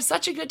 but they have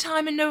such a good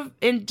time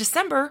in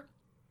December.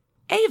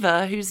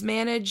 Ava, who's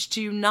managed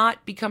to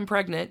not become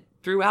pregnant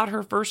throughout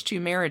her first two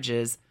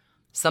marriages,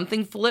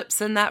 something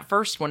flips in that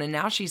first one, and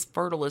now she's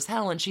fertile as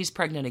hell, and she's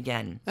pregnant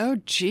again. Oh,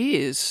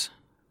 geez.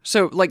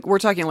 So, we're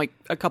talking,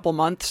 a couple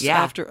months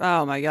after?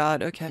 Oh, my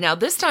God. Okay. Now,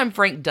 this time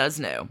Frank does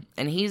know,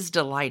 and he's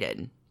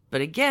delighted.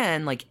 But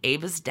again,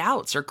 Ava's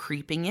doubts are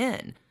creeping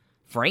in.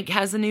 Frank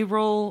has a new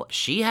role.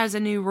 She has a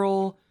new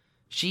role.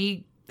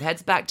 She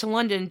heads back to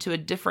London to a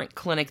different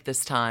clinic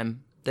this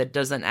time that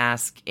doesn't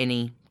ask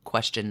any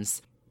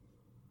questions.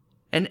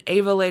 And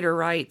Ava later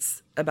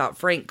writes about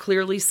Frank,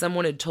 clearly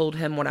someone had told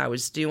him what I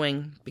was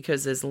doing,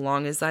 because as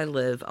long as I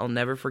live, I'll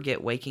never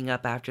forget waking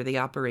up after the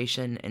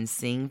operation and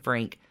seeing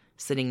Frank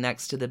sitting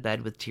next to the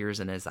bed with tears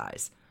in his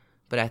eyes.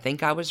 But I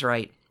think I was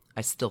right.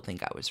 I still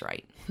think I was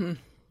right.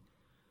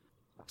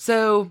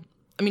 So,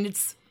 I mean,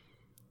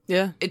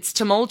 it's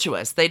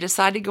tumultuous. They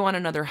decide to go on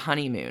another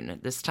honeymoon,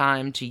 this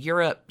time to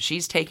Europe.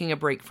 She's taking a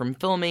break from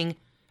filming.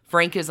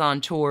 Frank is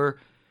on tour.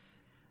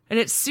 And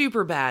it's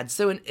super bad.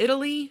 So in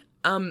Italy,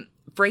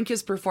 Frank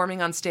is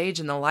performing on stage,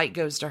 and the light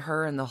goes to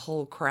her, and the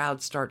whole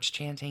crowd starts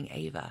chanting,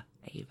 Ava,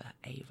 Ava,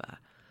 Ava.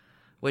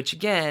 Which,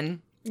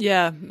 again...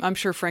 Yeah, I'm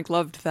sure Frank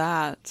loved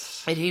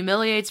that. It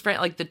humiliates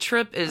Frank. The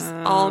trip is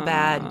all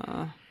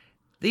bad.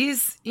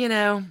 These,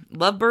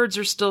 lovebirds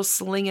are still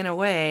slinging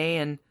away,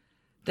 and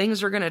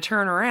things are going to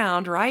turn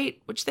around, right?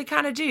 Which they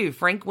kind of do.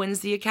 Frank wins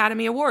the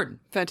Academy Award.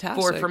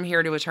 Fantastic. For From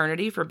Here to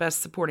Eternity for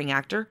Best Supporting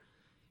Actor.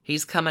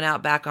 He's coming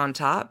out back on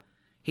top.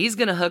 He's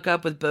going to hook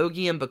up with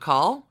Bogey and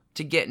Bacall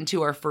to get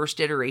into our first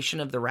iteration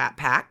of the Rat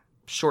Pack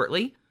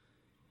shortly.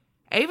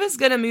 Ava's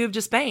going to move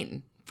to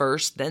Spain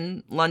first,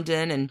 then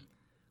London, and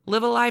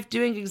live a life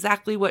doing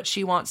exactly what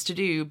she wants to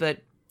do,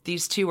 but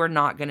these two are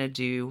not going to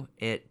do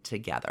it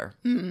together.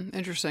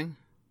 Interesting.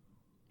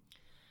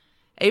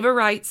 Ava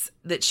writes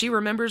that she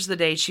remembers the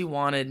day she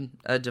wanted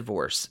a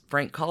divorce.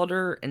 Frank called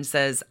her and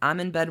says, I'm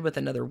in bed with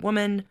another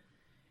woman,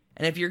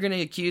 and if you're going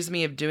to accuse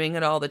me of doing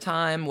it all the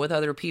time with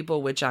other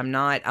people, which I'm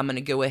not, I'm going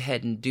to go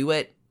ahead and do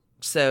it,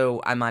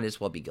 so I might as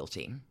well be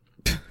guilty.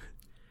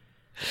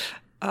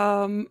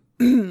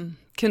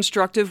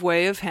 Constructive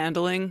way of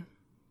handling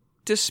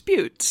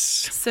disputes.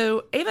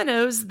 So Ava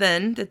knows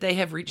then that they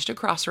have reached a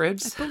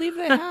crossroads. I believe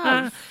they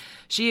have.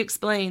 She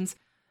explains,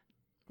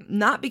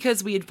 not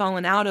because we had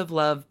fallen out of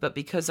love, but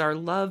because our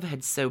love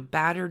had so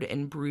battered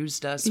and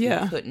bruised us, we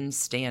couldn't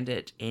stand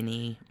it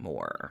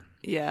anymore.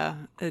 Yeah,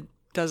 it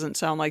doesn't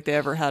sound like they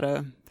ever had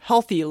a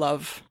healthy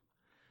love,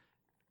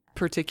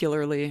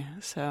 particularly.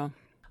 So,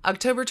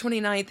 October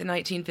 29th,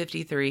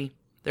 1953,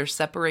 their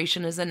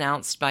separation is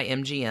announced by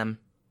MGM.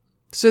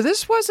 So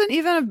this wasn't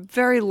even a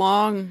very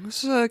long,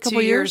 this was a couple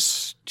 2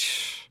 years.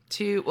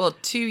 2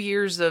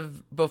 years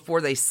of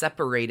before they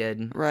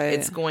separated. Right.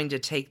 It's going to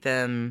take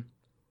them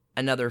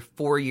another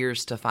 4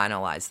 years to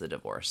finalize the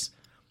divorce.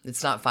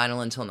 It's not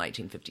final until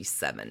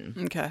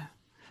 1957. Okay.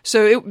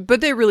 So,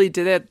 but they really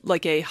did it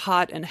like a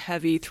hot and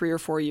heavy 3 or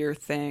 4 year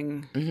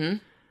thing.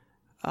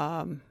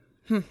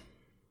 Mm-hmm.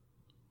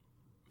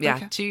 Yeah,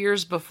 Okay. 2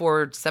 years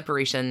before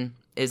separation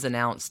is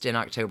announced in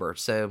October.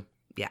 So,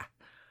 yeah.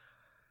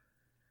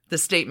 The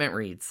statement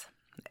reads,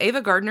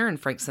 Ava Gardner and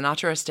Frank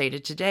Sinatra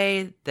stated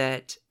today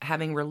that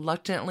having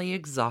reluctantly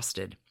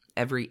exhausted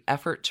every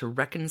effort to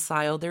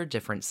reconcile their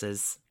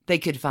differences, they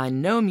could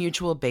find no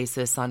mutual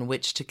basis on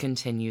which to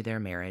continue their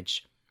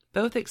marriage.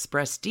 Both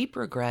expressed deep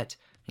regret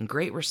and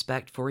great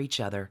respect for each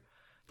other.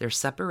 Their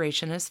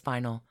separation is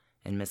final,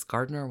 and Miss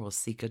Gardner will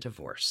seek a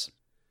divorce.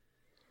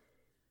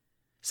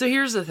 So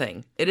here's the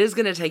thing. It is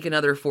going to take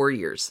another 4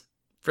 years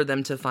for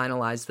them to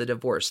finalize the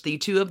divorce. The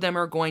two of them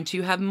are going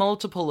to have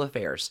multiple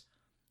affairs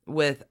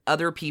with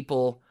other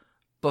people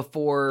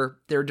before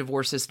their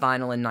divorce is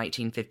final in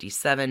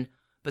 1957,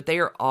 but they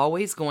are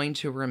always going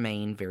to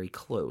remain very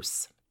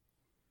close.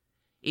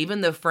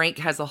 Even though Frank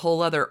has a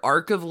whole other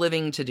arc of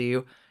living to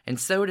do, and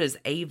so does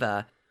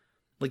Ava.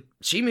 Like,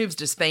 she moves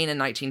to Spain in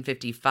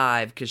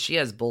 1955 because she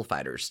has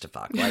bullfighters to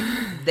fuck. Like,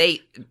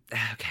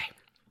 okay.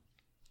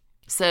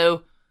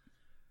 So,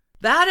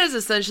 that is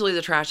essentially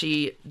the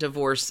trashy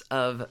divorce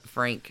of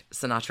Frank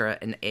Sinatra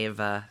and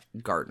Ava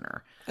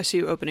Gardner. I see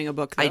you opening a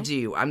book, though. I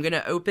do. I'm going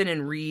to open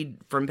and read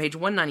from page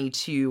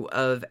 192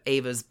 of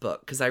Ava's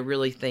book, because I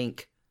really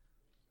think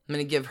I'm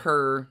going to give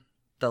her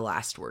the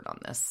last word on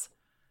this.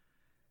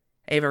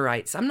 Ava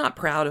writes, I'm not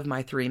proud of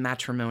my 3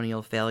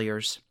 matrimonial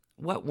failures.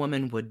 What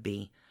woman would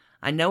be?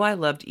 I know I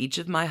loved each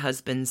of my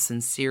husbands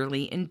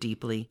sincerely and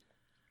deeply,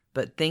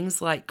 but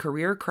things like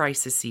career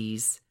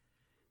crises,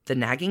 the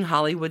nagging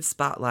Hollywood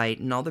spotlight,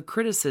 and all the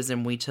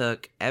criticism we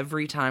took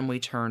every time we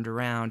turned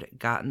around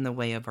got in the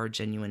way of our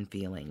genuine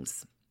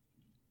feelings.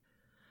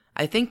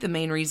 I think the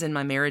main reason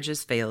my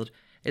marriages failed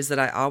is that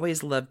I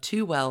always loved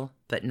too well,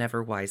 but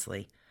never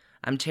wisely.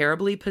 I'm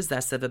terribly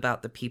possessive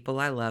about the people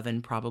I love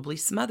and probably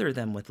smother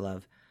them with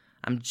love.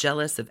 I'm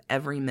jealous of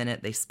every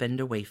minute they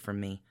spend away from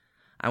me.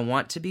 I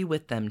want to be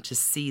with them, to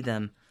see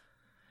them,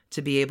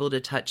 to be able to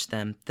touch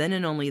them. Then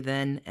and only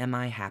then am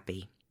I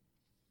happy.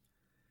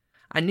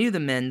 I knew the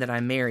men that I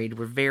married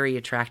were very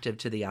attractive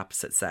to the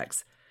opposite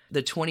sex.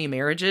 The 20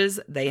 marriages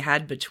they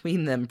had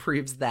between them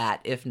proves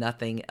that, if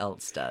nothing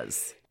else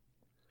does.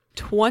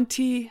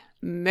 20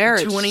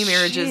 marriages. 20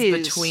 marriages Jeez.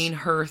 between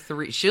her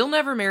 3. She'll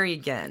never marry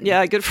again.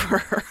 Yeah, good for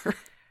her.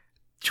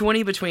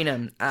 20 between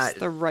them. It's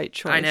the right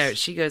choice. I know.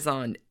 She goes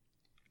on.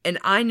 And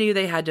I knew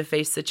they had to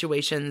face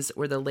situations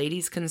where the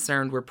ladies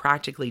concerned were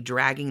practically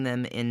dragging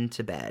them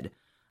into bed.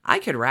 I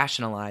could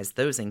rationalize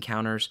those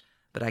encounters,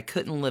 but I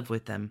couldn't live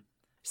with them.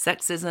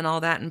 Sex isn't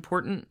all that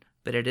important,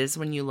 but it is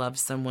when you love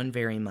someone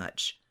very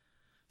much.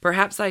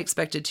 Perhaps I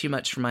expected too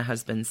much from my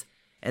husbands,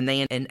 and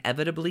they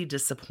inevitably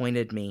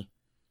disappointed me.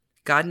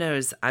 God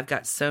knows I've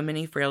got so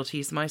many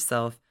frailties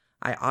myself,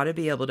 I ought to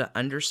be able to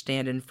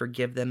understand and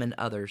forgive them and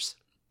others,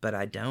 but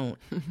I don't.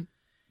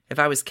 If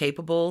I was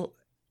capable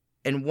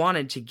and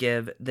wanted to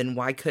give, then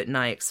why couldn't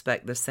I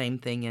expect the same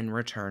thing in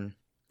return?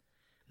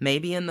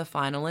 Maybe in the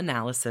final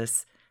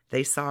analysis,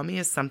 they saw me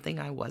as something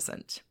I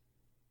wasn't.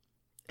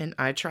 And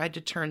I tried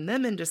to turn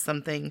them into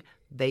something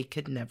they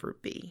could never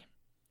be.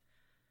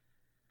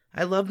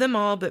 I love them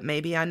all, but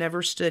maybe I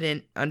never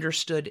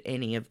understood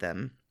any of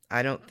them.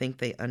 I don't think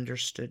they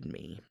understood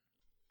me.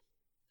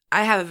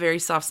 I have a very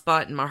soft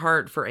spot in my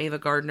heart for Ava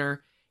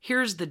Gardner.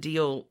 Here's the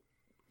deal.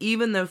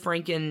 Even though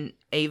Frank and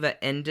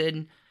Ava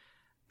ended,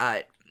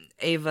 Frank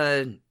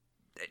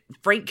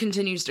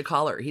continues to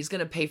call her. He's going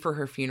to pay for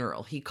her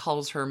funeral. He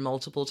calls her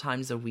multiple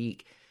times a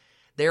week.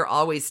 They're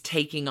always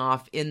taking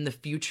off in the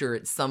future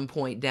at some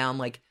point down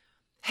like,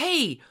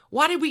 hey,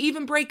 why did we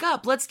even break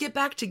up? Let's get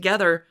back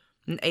together.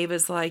 And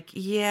Ava's like,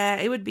 yeah,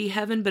 it would be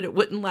heaven, but it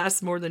wouldn't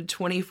last more than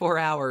 24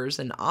 hours.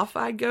 And off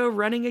I'd go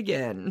running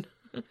again.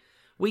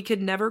 We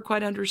could never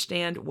quite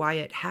understand why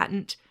it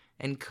hadn't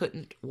and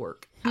couldn't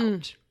work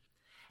out.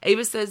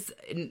 Ava says,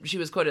 and she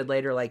was quoted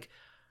later, like,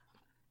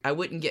 I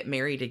wouldn't get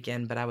married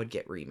again, but I would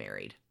get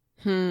remarried.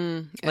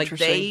 Like,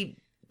 they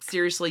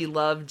seriously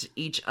loved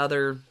each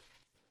other.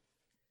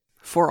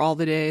 For all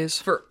the days.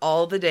 For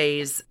all the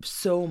days.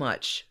 So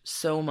much.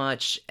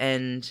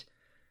 And...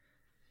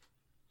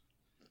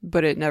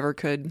 But it never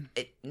could.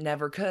 It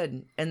never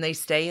could. And they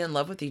stay in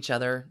love with each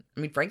other. I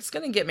mean, Frank's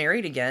going to get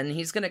married again.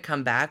 He's going to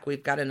come back.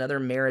 We've got another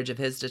marriage of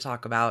his to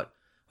talk about.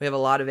 We have a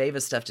lot of Ava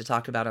stuff to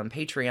talk about on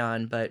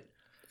Patreon, but...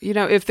 You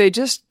know, if they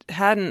just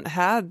hadn't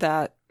had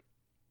that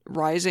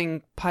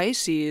rising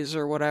Pisces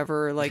or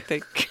whatever, like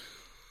they...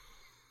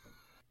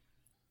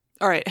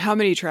 All right, how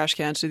many trash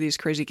cans do these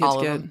crazy kids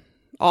get?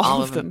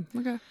 All of them.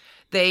 Okay.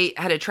 They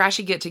had a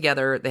trashy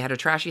get-together. They had a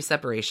trashy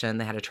separation.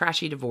 They had a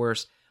trashy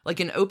divorce. Like,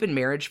 an open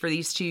marriage for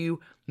these two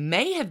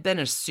may have been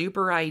a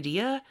super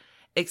idea,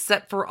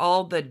 except for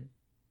all the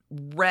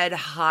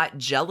red-hot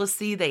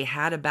jealousy they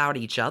had about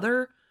each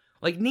other.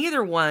 Like,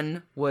 neither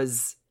one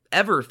was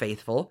ever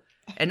faithful.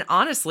 And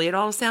honestly, it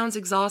all sounds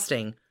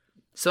exhausting.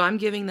 So I'm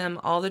giving them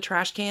all the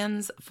trash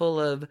cans full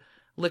of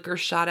liquor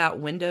shot out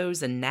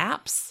windows and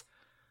naps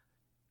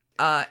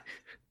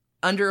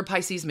under a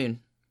Pisces moon.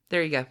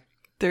 There you go.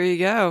 There you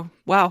go.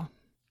 Wow.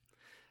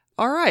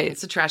 All right.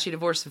 It's a trashy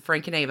divorce of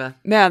Frank and Ava.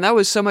 Man, that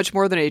was so much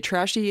more than a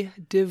trashy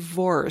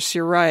divorce.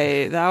 You're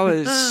right. That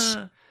was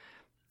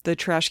the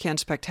trash can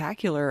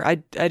spectacular. I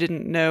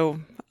didn't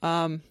know.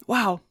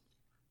 Wow.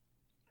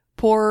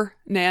 Poor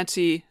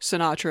Nancy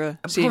Sinatra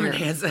Sr. Poor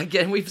Nancy.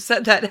 Again, we've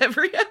said that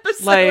every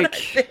episode, like,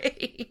 I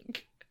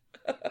think.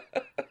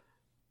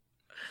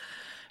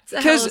 It's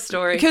a hell of a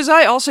story. Because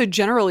I also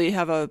generally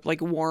have a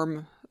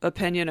warm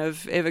opinion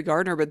of Ava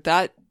Gardner, but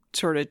that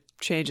sort of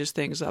changes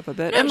things up a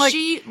bit. No, and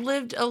she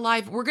lived a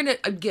life. We're going to,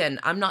 again,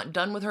 I'm not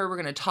done with her. We're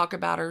going to talk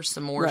about her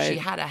some more. Right. She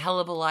had a hell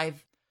of a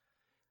life.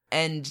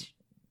 And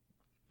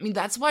I mean,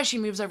 that's why she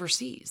moves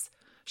overseas.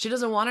 She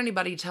doesn't want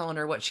anybody telling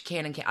her what she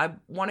can and can't. I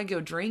want to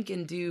go drink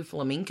and do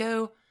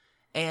flamenco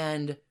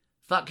and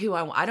fuck who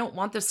I want. I don't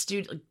want this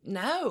dude. Like,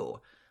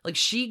 no. Like,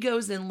 she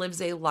goes and lives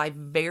a life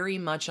very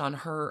much on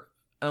her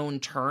own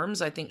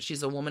terms. I think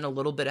she's a woman a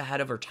little bit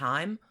ahead of her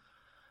time,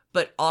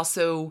 but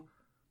also,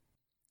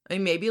 I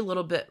mean, maybe a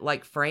little bit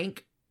like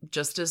Frank,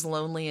 just as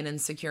lonely and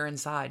insecure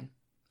inside.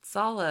 It's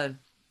all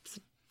it's a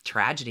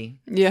tragedy.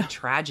 Yeah. It's a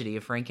tragedy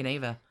of Frank and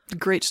Ava.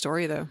 Great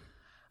story, though.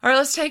 All right,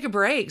 let's take a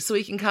break so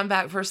we can come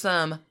back for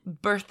some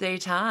birthday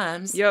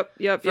times. Yep.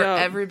 For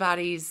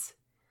everybody's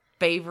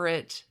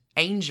favorite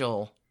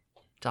angel,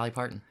 Dolly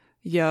Parton.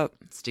 Yep.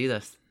 Let's do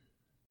this.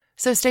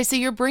 So, Stacey,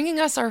 you're bringing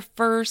us our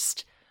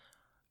first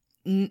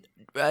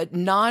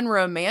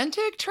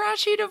non-romantic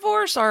trashy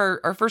divorce,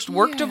 our first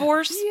work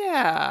divorce?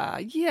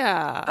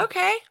 Yeah.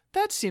 Okay.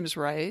 That seems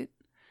right.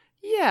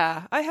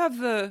 Yeah, I have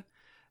the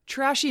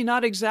trashy,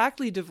 not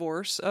exactly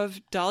divorce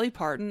of Dolly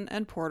Parton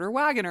and Porter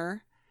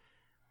Wagoner.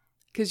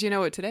 Because you know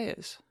what today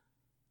is.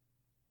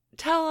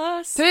 Tell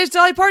us. Today's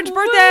Dolly Parton's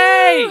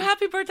birthday! Woo!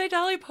 Happy birthday,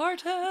 Dolly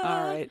Parton!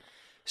 All right.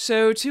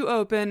 So to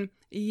open,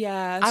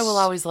 yes. I will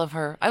always love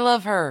her. I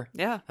love her.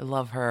 Yeah. I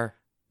love her.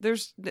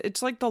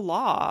 It's like the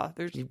law.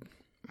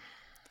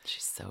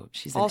 She's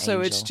also, an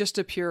angel. it's just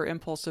a pure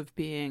impulse of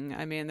being.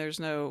 I mean, there's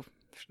no...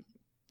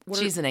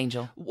 She's an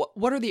angel.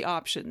 What are the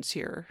options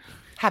here?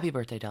 Happy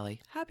birthday,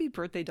 Dolly. Happy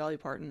birthday, Dolly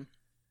Parton.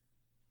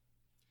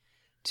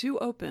 To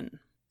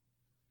open.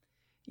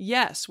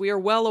 Yes, we are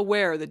well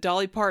aware that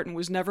Dolly Parton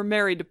was never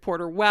married to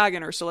Porter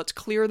Wagoner, so let's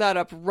clear that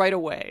up right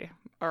away.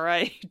 All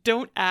right?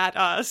 Don't at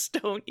us.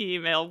 Don't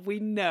email. We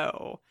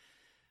know.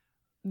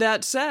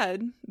 That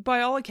said,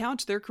 by all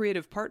accounts, their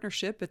creative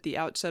partnership at the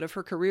outset of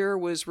her career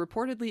was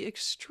reportedly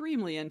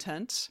extremely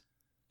intense,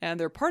 and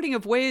their parting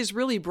of ways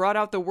really brought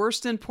out the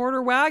worst in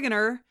Porter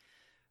Wagoner.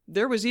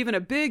 There was even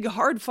a big,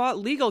 hard-fought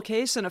legal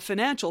case and a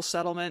financial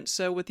settlement,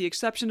 so with the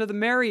exception of the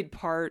married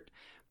part,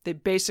 they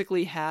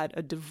basically had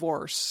a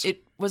divorce.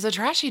 It was a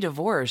trashy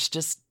divorce,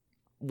 just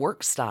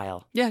work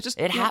style. Yeah, just...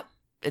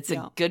 It's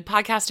a good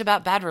podcast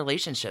about bad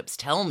relationships.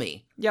 Tell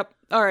me. Yep.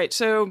 All right.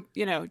 So,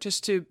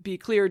 just to be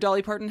clear,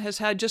 Dolly Parton has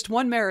had just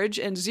one marriage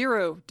and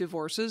 0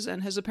 divorces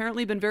and has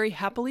apparently been very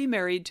happily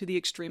married to the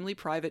extremely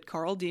private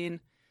Carl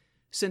Dean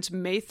since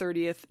May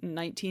 30th,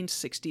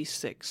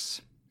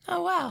 1966.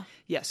 Oh, wow.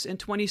 Yes. In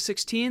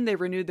 2016, they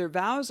renewed their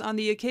vows on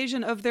the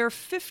occasion of their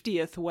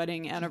 50th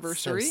wedding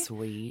anniversary. So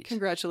sweet.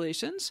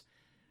 Congratulations.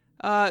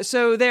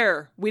 So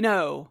there, we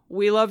know.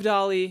 We love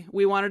Dolly.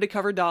 We wanted to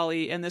cover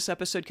Dolly, and this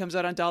episode comes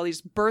out on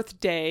Dolly's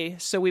birthday,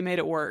 so we made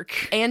it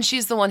work. And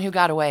she's the one who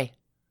got away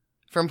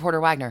from Porter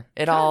Wagoner.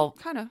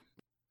 Kind of.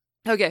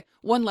 Okay,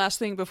 one last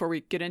thing before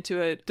we get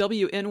into it.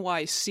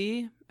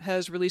 WNYC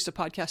has released a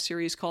podcast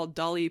series called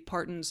Dolly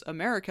Parton's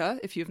America,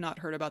 if you've not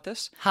heard about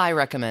this. Highly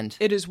recommend.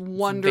 It is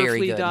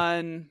wonderfully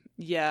done.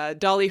 Yeah,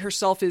 Dolly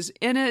herself is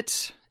in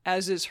it,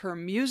 as is her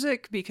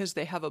music, because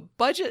they have a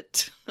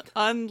budget,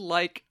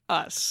 unlike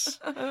us.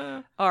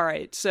 All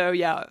right, so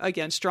yeah,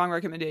 again, strong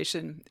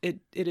recommendation. It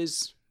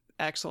is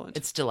excellent.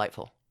 It's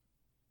delightful.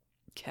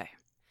 Okay.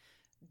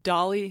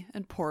 Dolly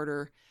and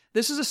Porter.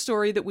 This is a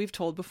story that we've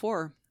told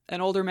before. An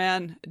older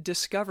man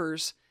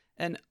discovers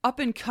an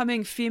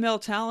up-and-coming female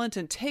talent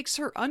and takes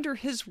her under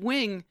his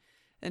wing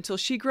until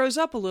she grows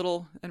up a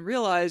little and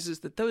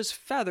realizes that those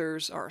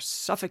feathers are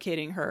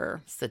suffocating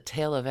her. It's the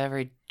tale of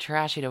every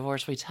trashy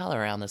divorce we tell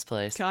around this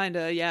place.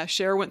 Kinda, yeah.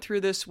 Cher went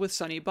through this with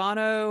Sonny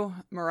Bono.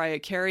 Mariah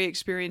Carey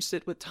experienced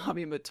it with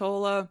Tommy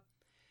Mottola.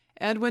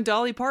 And when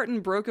Dolly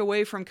Parton broke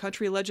away from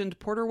country legend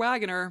Porter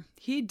Wagoner,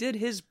 he did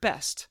his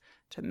best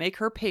to make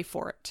her pay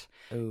for it.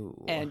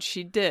 Ooh. And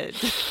she did.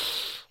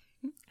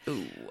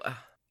 Ooh.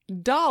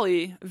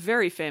 Dolly,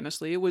 very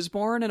famously, was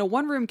born in a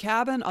one-room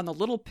cabin on the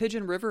Little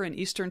Pigeon River in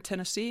eastern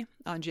Tennessee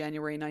on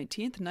January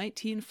 19th,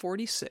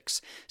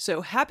 1946.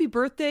 So happy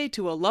birthday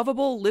to a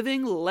lovable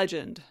living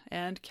legend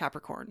and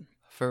Capricorn.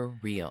 For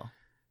real.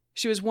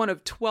 She was one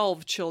of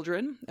 12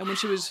 children, and when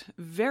she was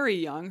very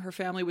young, her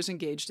family was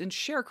engaged in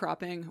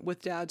sharecropping,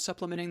 with Dad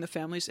supplementing the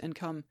family's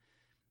income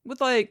with,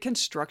 like,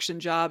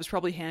 construction jobs,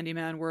 probably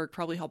handyman work,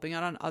 probably helping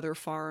out on other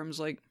farms,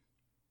 like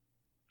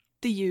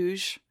the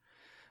usual,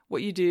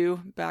 what you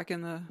do back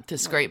in the... To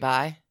scrape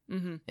by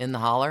in the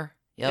holler.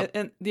 Yep.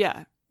 And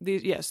yeah,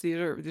 these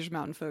are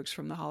mountain folks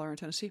from the holler in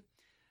Tennessee.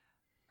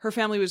 Her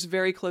family was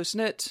very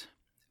close-knit,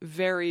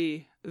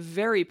 very,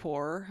 very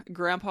poor.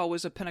 Grandpa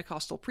was a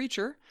Pentecostal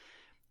preacher.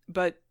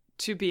 But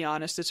to be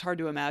honest, it's hard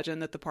to imagine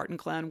that the Parton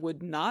clan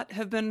would not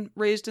have been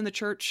raised in the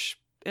church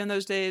in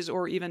those days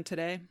or even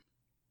today.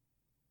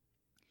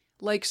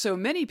 Like so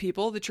many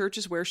people, the church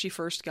is where she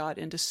first got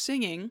into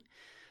singing.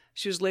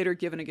 She was later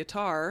given a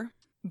guitar.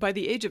 By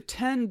the age of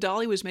 10,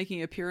 Dolly was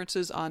making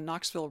appearances on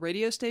Knoxville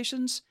radio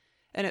stations.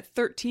 And at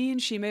 13,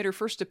 she made her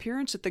first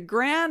appearance at the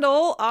Grand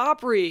Ole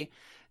Opry,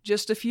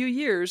 just a few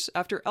years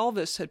after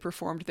Elvis had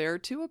performed there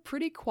to a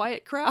pretty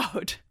quiet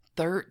crowd.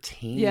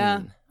 13?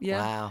 Yeah.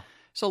 Wow.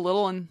 So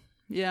little, and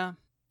yeah.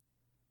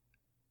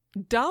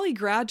 Dolly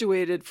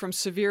graduated from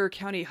Sevier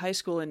County High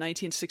School in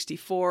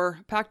 1964,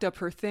 packed up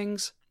her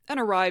things, and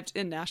arrived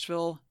in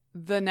Nashville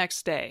the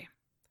next day.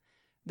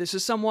 This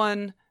is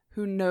someone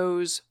who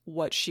knows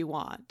what she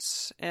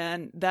wants.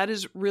 And that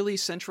is really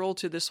central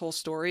to this whole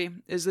story,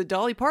 is that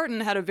Dolly Parton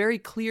had a very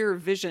clear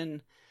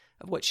vision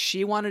of what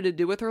she wanted to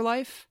do with her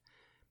life.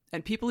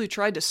 And people who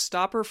tried to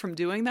stop her from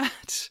doing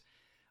that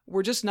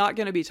were just not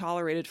going to be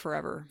tolerated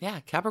forever. Yeah,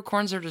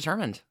 Capricorns are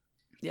determined.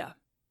 Yeah.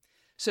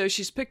 So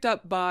she's picked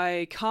up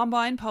by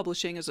Combine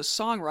Publishing as a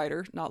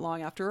songwriter not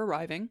long after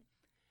arriving.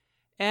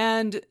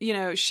 And, you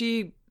know,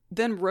 she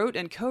then wrote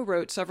and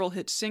co-wrote several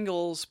hit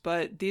singles,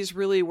 but these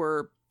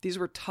were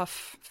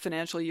tough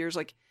financial years.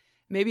 Like,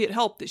 maybe it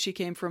helped that she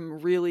came from a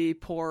really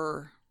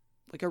poor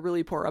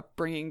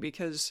upbringing,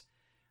 because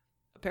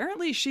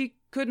apparently she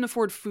couldn't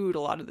afford food a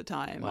lot of the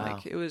time. Wow.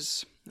 Like, it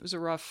was a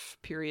rough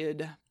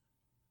period.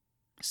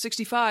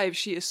 65,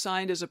 she is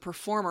signed as a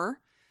performer,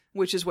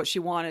 which is what she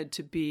wanted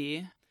to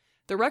be.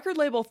 The record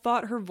label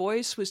thought her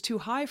voice was too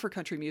high for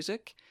country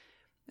music,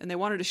 and they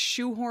wanted to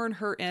shoehorn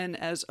her in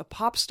as a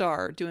pop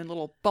star, doing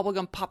little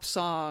bubblegum pop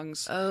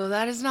songs. Oh,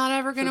 that is not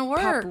ever going to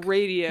work. Pop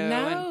radio.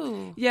 No.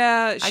 And,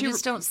 yeah. I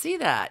just don't see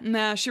that.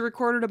 Nah, she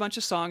recorded a bunch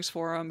of songs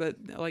for them, but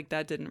like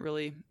that didn't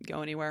really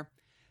go anywhere.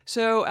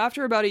 So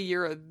after about a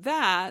year of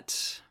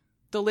that,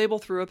 the label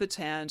threw up its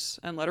hands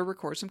and let her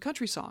record some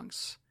country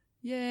songs.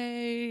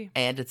 Yay.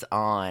 And it's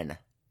on.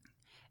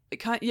 It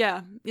kind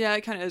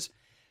of is.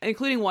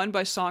 Including one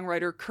by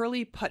songwriter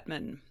Curly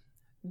Putman.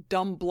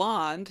 Dumb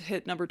Blonde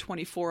hit number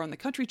 24 on the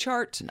country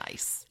chart.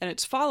 Nice. And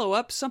its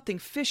follow-up, Something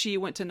Fishy,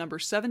 went to number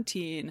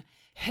 17.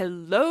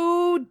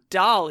 Hello,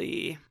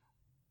 Dolly.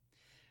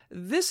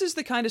 This is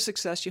the kind of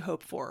success you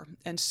hope for.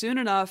 And soon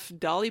enough,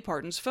 Dolly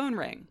Parton's phone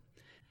rang.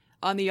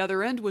 On the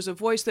other end was a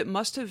voice that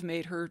must have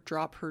made her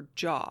drop her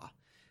jaw.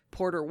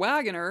 Porter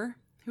Wagoner,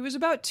 who was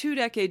about 2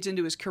 decades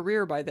into his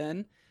career by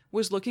then,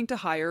 was looking to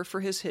hire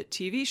for his hit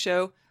TV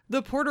show,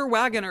 The Porter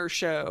Wagoner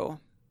Show.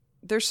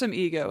 There's some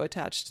ego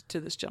attached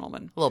to this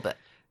gentleman. A little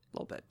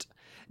bit.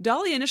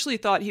 Dolly initially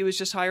thought he was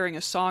just hiring a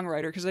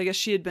songwriter, because I guess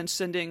she had been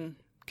sending,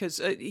 because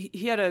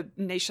he had a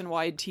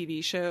nationwide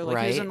TV show. Like,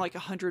 right. He was in like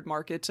 100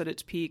 markets at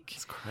its peak.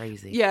 It's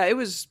crazy. Yeah, it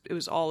was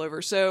all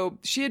over. So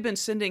she had been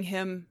sending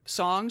him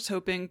songs,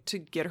 hoping to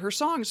get her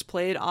songs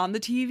played on the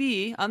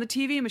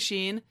TV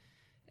machine.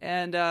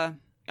 And I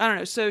don't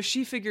know. So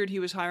she figured he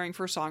was hiring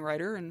for a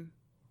songwriter, and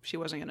she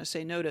wasn't going to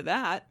say no to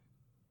that.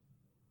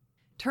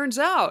 Turns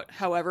out,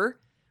 however,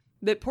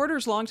 that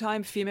Porter's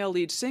longtime female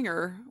lead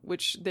singer,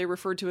 which they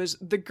referred to as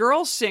the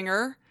girl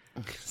singer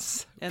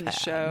in the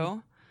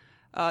show,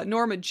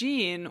 Norma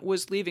Jean,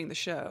 was leaving the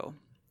show.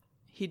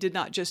 He did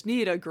not just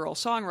need a girl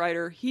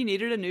songwriter, he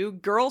needed a new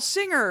girl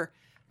singer.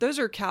 Those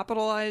are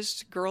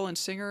capitalized, girl and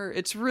singer.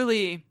 It's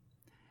really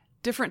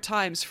different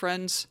times,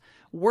 friends.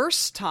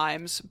 Worse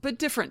times, but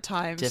different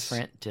times.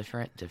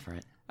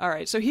 Different. All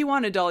right, so he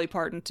wanted Dolly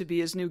Parton to be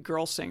his new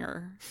girl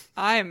singer.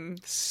 I'm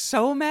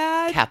so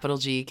mad. Capital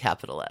G,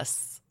 capital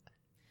S.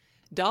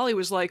 Dolly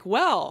was like,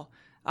 well,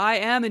 I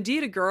am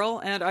indeed a girl,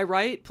 and I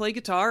write, play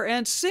guitar,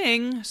 and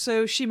sing,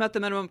 so she met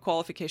the minimum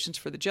qualifications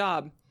for the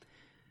job.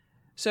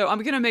 So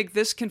I'm going to make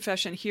this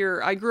confession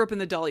here. I grew up in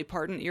the Dolly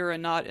Parton era,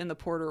 not in the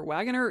Porter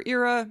Wagoner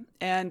era,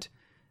 and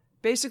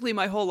basically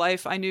my whole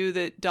life I knew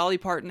that Dolly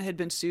Parton had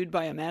been sued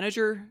by a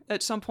manager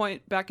at some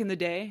point back in the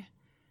day.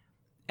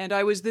 And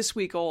I was this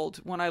week old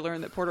when I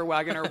learned that Porter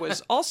Wagoner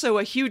was also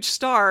a huge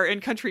star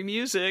in country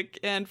music,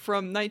 and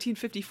from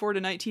 1954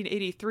 to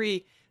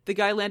 1983... the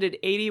guy landed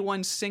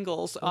 81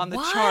 singles on the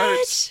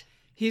charts.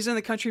 He's in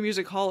the Country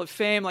Music Hall of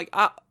Fame.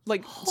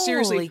 Holy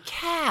seriously,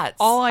 cats!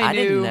 All I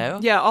knew, didn't know.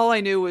 Yeah, all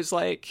I knew was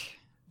like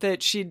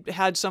that she'd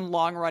had some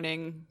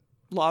long-running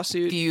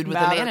lawsuit feud with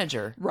a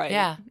manager. Right.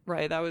 Yeah.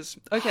 Right. That was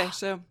okay.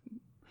 So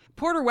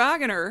Porter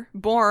Wagoner,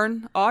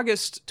 born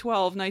August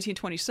 12,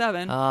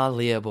 1927.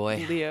 Leo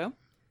boy. Leo,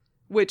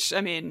 which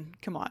I mean,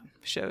 come on,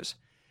 shows.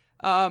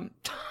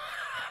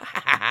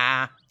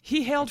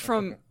 He hailed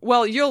from,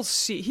 well, you'll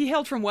see, he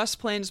hailed from West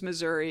Plains,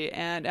 Missouri,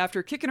 and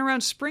after kicking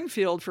around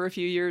Springfield for a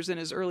few years in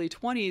his early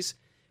 20s,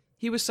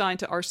 he was signed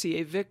to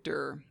RCA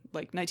Victor,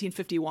 like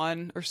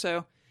 1951 or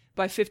so.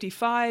 By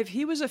 55,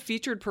 he was a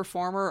featured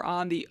performer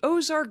on the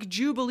Ozark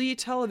Jubilee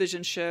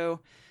television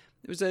show.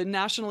 It was a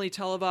nationally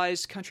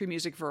televised country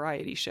music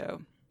variety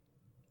show.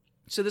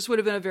 So this would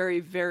have been a very,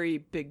 very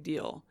big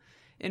deal.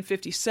 In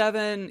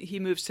 57, he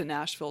moves to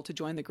Nashville to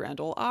join the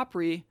Grand Ole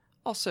Opry,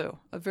 also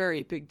a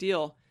very big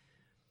deal.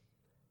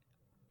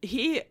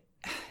 You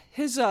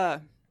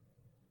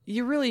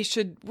really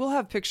should, we'll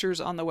have pictures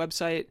on the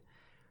website.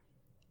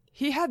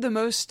 He had the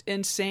most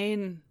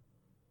insane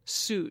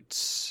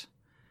suits.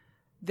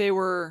 They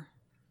were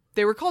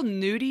called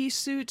nudie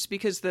suits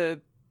because the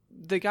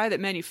guy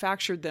that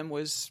manufactured them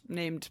was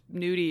named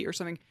Nudie or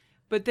something.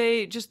 But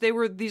they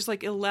were these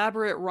like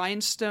elaborate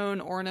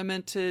rhinestone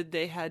ornamented.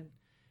 They had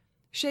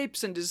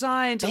shapes and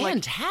designs.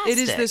 Fantastic. And, like, it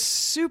is this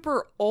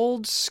super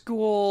old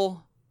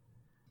school.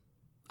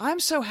 I'm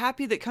so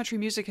happy that country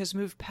music has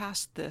moved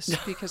past this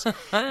because,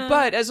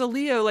 but as a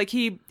Leo, like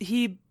he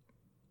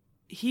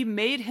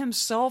made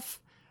himself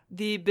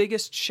the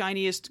biggest,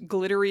 shiniest,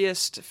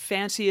 glitteriest,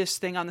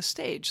 fanciest thing on the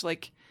stage.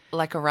 Like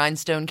a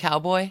rhinestone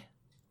cowboy?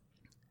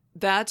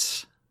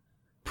 That's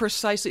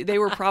precisely. They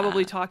were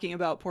probably talking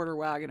about Porter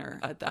Wagoner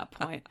at that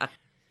point.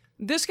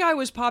 This guy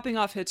was popping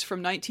off hits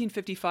from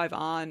 1955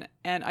 on,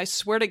 and I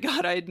swear to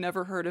God I had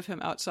never heard of him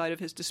outside of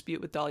his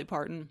dispute with Dolly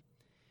Parton.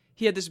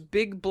 He had this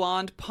big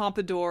blonde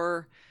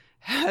pompadour,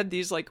 had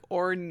these like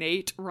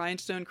ornate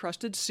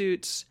rhinestone-crusted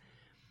suits.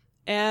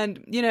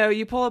 And, you know,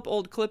 you pull up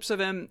old clips of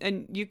him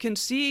and you can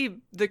see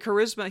the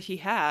charisma he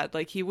had.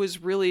 Like he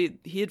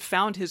had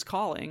found his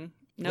calling,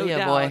 no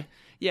doubt. Boy.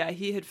 Yeah,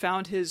 he had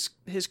found his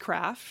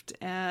craft.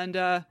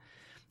 And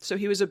so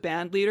he was a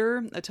band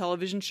leader, a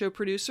television show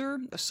producer,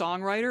 a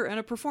songwriter, and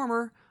a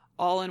performer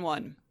all in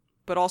one.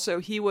 But also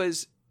he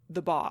was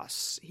the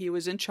boss. He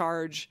was in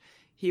charge.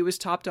 He was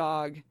top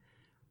dog.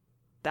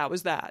 That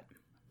was that.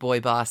 Boy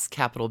boss,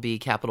 capital B,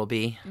 capital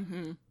B.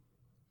 Mm-hmm.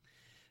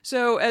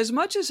 So as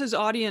much as his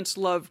audience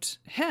loved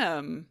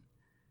him,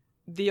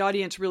 the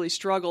audience really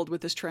struggled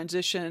with this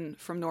transition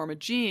from Norma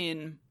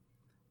Jean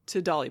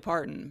to Dolly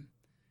Parton.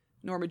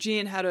 Norma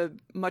Jean had a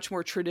much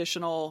more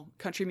traditional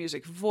country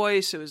music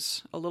voice. It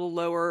was a little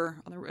lower.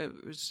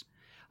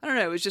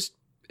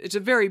 It's a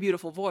very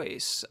beautiful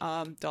voice.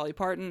 Dolly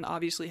Parton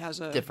obviously has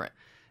different.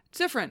 It's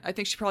different. I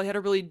think she probably had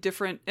a really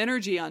different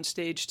energy on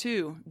stage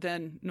too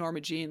than Norma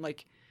Jean.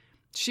 Like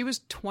she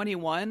was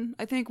 21,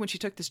 I think, when she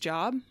took this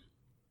job.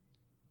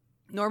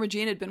 Norma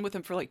Jean had been with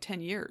him for like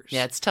 10 years.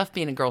 Yeah, it's tough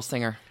being a girl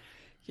singer.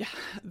 Yeah,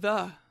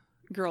 the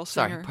girl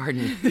singer.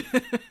 Sorry,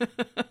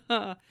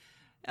 pardon.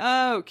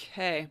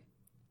 Okay.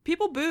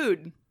 People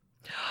booed.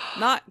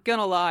 Not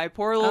gonna lie.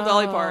 Poor little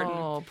Dolly Parton.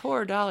 Oh,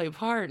 poor Dolly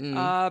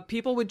Parton.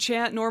 People would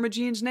chant Norma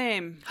Jean's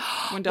name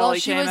when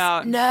Dolly came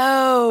out.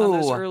 No.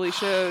 On those early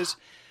shows.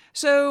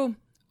 So,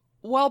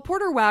 while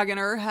Porter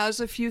Wagoner has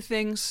a few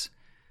things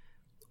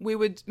we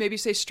would maybe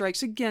say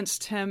strikes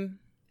against him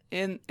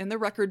in the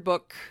record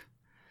book,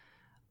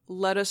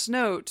 let us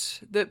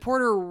note that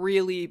Porter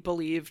really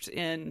believed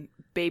in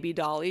Baby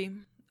Dolly.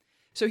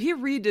 So he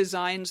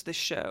redesigns the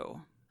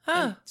show.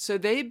 Huh. So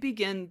they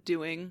begin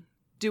doing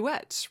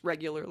duets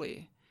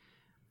regularly,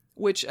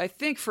 which I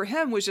think for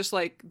him was just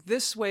like,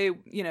 this way,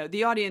 you know,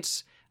 the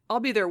audience, I'll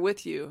be there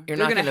with you. You're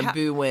not going to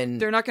boo when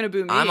they're not going to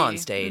boo me. I'm on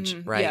stage,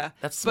 right? Yeah.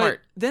 That's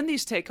smart. But then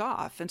these take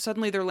off, and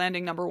suddenly they're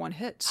landing number one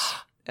hits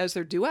as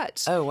their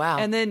duets. Oh, wow.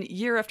 And then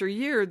year after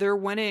year, they're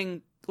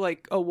winning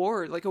like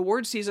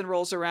award season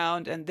rolls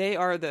around, and they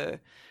are the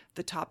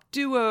top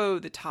duo,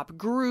 the top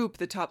group,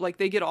 the top, like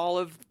they get all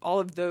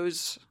of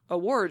those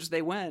awards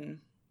they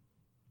win.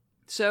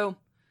 So,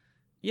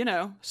 you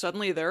know,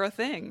 suddenly they're a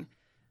thing.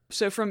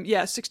 So from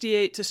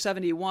 68 to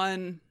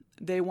 71,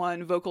 they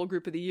won Vocal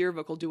Group of the Year,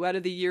 Vocal Duet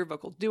of the Year,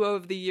 Vocal Duo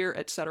of the Year,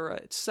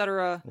 etc.,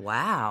 etc.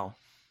 Wow.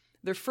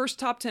 Their first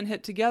top 10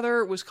 hit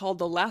together was called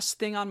The Last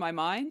Thing on My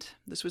Mind.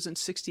 This was in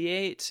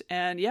 68.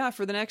 And yeah,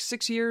 for the next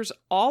 6 years,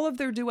 all of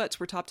their duets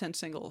were top 10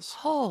 singles.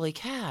 Holy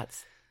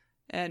cats.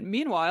 And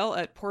meanwhile,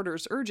 at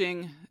Porter's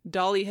urging,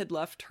 Dolly had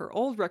left her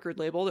old record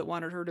label that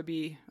wanted her to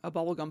be a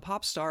bubblegum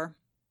pop star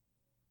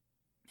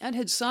and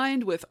had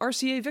signed with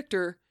RCA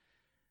Victor,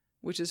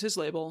 which is his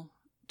label,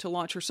 to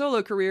launch her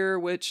solo career,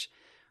 which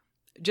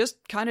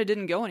just kind of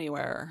didn't go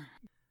anywhere.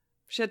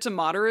 She had some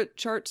moderate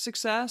chart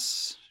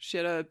success. She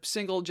had a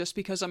single, Just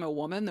Because I'm a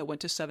Woman, that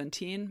went to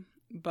 17.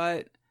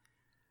 But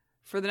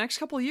for the next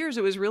couple of years,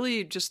 it was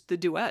really just the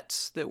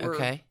duets that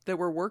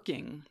were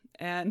working.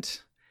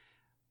 And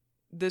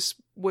this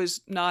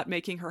was not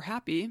making her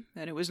happy,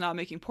 and it was not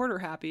making Porter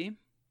happy.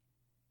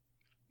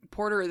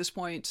 Porter, at this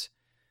point,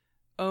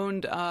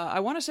 owned, I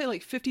want to say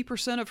like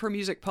 50% of her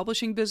music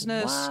publishing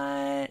business.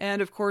 What?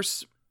 And of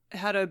course,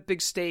 had a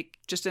big stake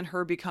just in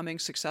her becoming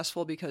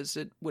successful because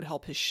it would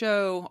help his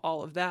show,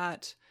 all of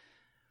that.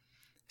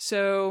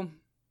 So,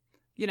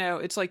 you know,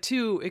 it's like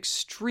two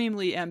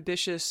extremely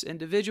ambitious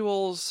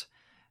individuals,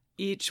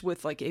 each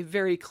with like a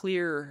very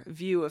clear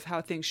view of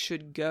how things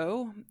should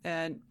go.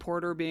 And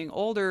Porter, being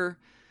older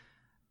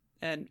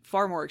and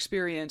far more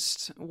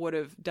experienced, would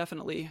have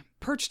definitely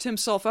perched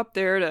himself up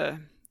there to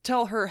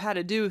tell her how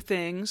to do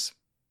things.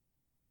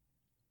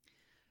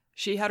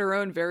 She had her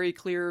own very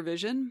clear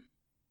vision.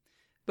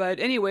 But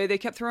anyway, they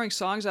kept throwing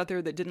songs out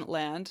there that didn't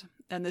land,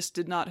 and this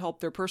did not help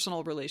their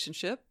personal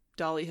relationship.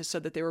 Dolly has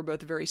said that they were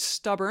both very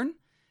stubborn,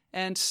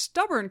 and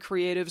stubborn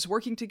creatives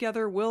working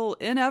together will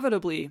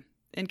inevitably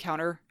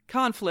encounter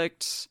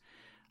conflicts.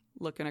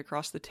 Looking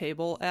across the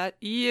table at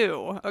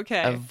you.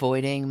 Okay.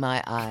 Avoiding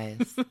my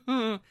eyes.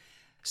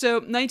 So,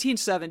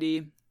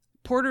 1970,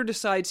 Porter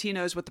decides he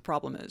knows what the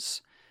problem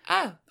is.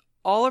 Oh.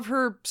 All of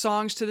her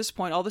songs to this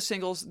point, all the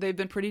singles, they've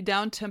been pretty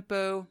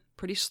down-tempo,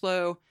 pretty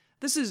slow.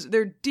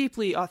 They're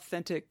deeply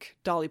authentic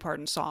Dolly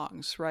Parton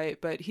songs, right?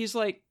 But he's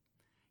like,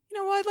 you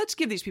know what? Let's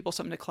give these people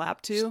something to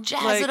clap to.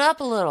 Just jazz it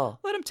up a little.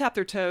 Let them tap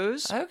their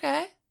toes.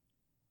 Okay.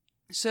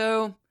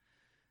 So,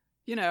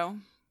 you know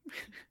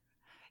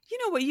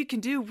what you can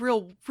do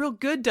real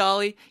good,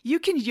 Dolly? You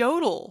can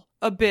yodel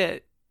a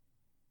bit.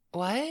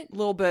 What? A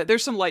little bit.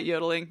 There's some light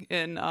yodeling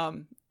in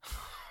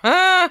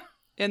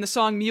the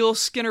song Mule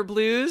Skinner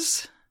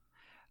Blues.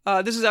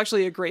 This is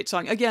actually a great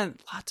song. Again,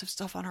 lots of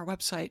stuff on our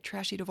website,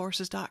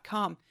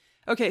 trashydivorces.com.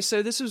 Okay,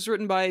 so this was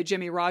written by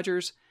Jimmy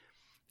Rogers.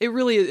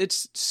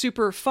 It's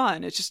super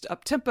fun. It's just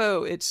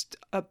up-tempo. It's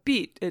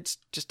upbeat. It's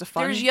just a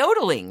fun... There's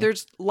yodeling.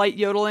 There's light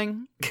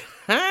yodeling.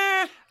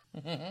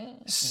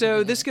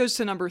 So this goes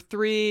to number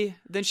 3.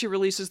 Then she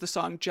releases the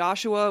song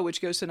Joshua,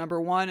 which goes to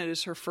number 1. It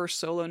is her first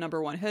solo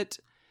number 1 hit.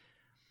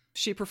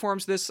 She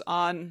performs this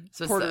on Porter's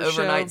show. So it's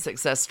the overnight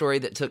success story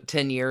that took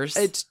 10 years?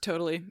 It's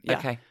totally, yeah.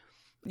 Okay.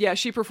 Yeah,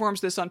 she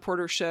performs this on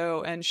Porter's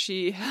show, and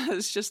she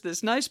has just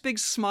this nice big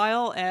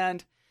smile,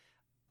 and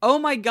oh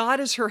my God,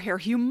 is her hair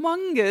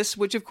humongous,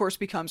 which of course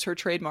becomes her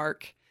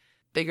trademark.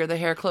 Bigger the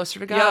hair, closer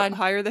to God. Yep,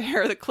 higher the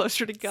hair, the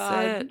closer to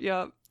God.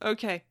 Yep.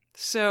 Okay,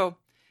 so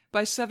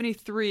by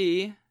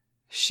 73,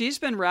 she's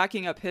been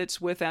racking up hits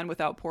with and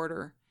without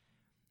Porter.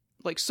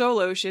 Like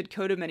solo, she had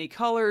Coat of Many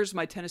Colors,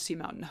 My Tennessee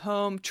Mountain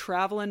Home,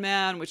 Travelin'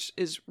 Man, which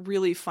is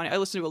really funny. I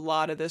listened to a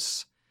lot of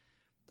this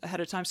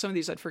ahead of time. Some of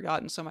these I'd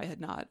forgotten, some I had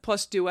not.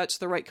 Plus duets,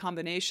 The Right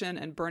Combination,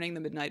 and Burning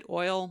the Midnight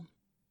Oil.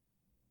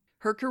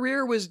 Her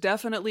career was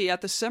definitely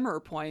at the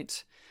simmer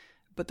point,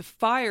 but the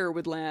fire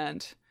would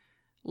land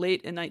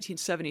late in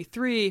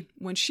 1973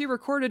 when she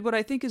recorded what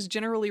I think is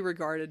generally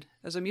regarded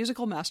as a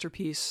musical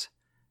masterpiece,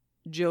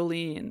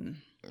 Jolene.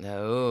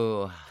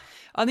 Oh.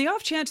 On the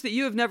off chance that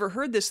you have never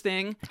heard this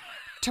thing,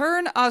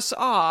 turn us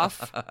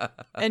off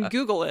and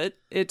Google it.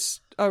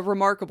 It's a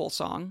remarkable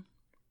song.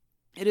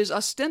 It is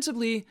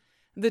ostensibly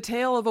the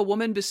tale of a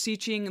woman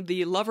beseeching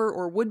the lover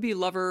or would-be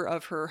lover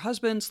of her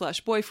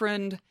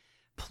husband/boyfriend,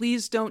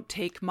 please don't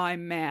take my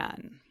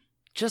man.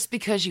 Just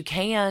because you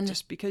can.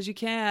 Just because you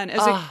can.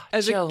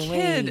 As a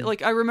kid,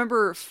 like I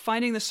remember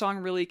finding the song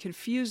really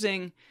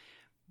confusing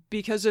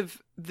because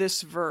of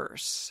this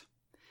verse.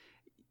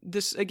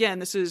 This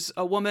is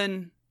a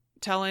woman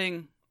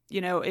telling,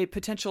 a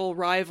potential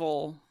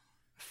rival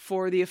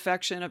for the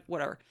affection of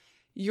whatever.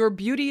 Your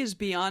beauty is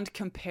beyond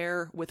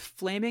compare with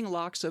flaming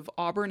locks of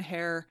auburn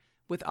hair,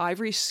 with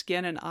ivory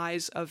skin and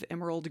eyes of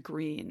emerald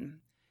green.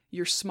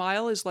 Your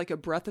smile is like a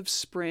breath of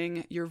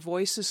spring. Your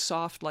voice is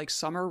soft like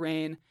summer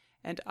rain.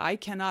 And I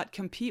cannot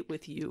compete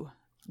with you,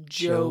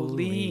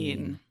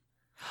 Jolene.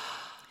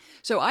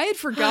 So I had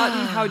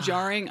forgotten how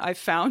jarring I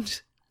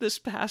found this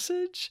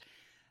passage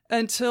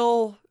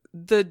until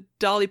the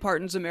Dolly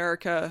Parton's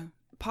America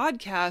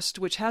podcast,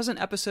 which has an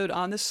episode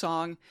on this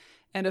song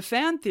and a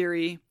fan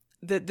theory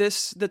that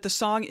the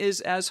song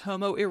is as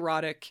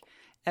homoerotic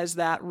as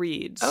that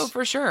reads. Oh,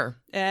 for sure.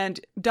 And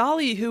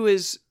Dolly, who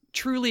is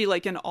truly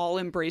like an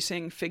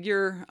all-embracing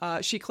figure,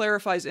 she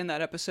clarifies in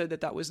that episode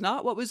that was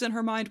not what was in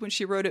her mind when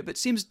she wrote it, but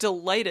seems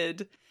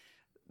delighted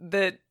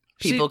that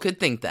people could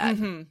think that.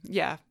 Mm-hmm,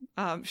 yeah.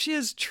 She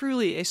is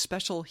truly a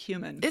special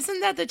human.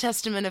 Isn't that the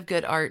testament of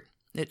good art?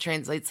 It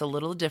translates a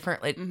little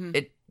different.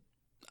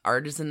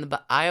 Art is in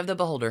the eye of the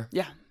beholder.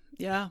 Yeah.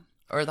 Yeah.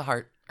 Or the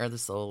heart or the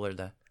soul or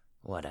the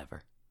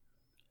whatever.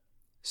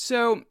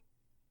 So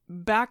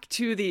back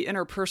to the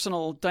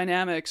interpersonal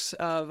dynamics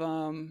of,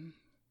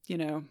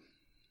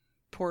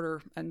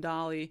 Porter and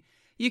Dolly.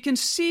 You can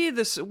see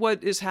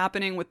what is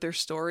happening with their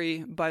story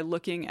by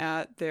looking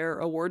at their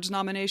awards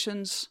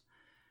nominations.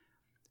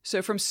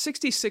 So from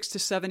 66 to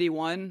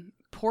 71,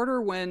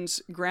 Porter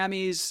wins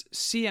Grammys,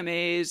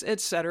 CMAs,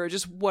 etc.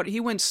 He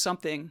wins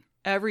something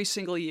every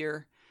single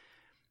year.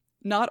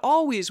 Not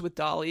always with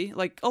Dolly.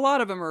 Like a lot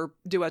of them are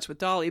duets with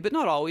Dolly, but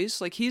not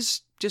always. Like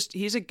he's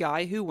a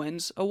guy who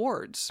wins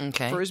awards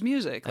for his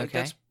music. Like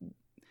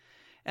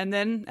and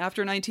then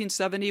after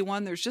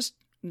 1971, there's just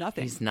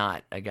nothing. He's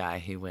not a guy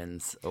who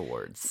wins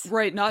awards.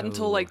 Right. Not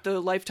until like the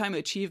Lifetime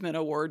Achievement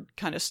Award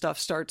kind of stuff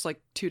starts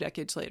like 2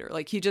 decades later.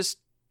 Like he just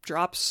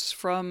drops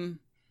from,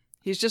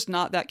 he's just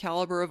not that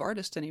caliber of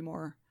artist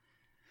anymore.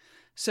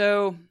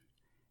 So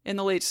In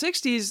the late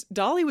 60s,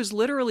 Dolly was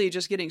literally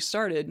just getting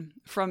started.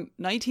 From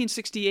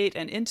 1968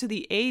 and into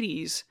the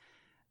 80s,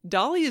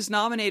 Dolly is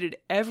nominated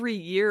every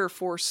year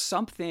for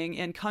something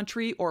in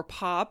country or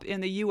pop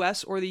in the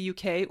US or the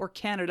UK or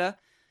Canada,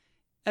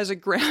 as a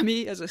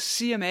Grammy, as a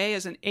CMA,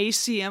 as an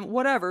ACM,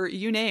 whatever,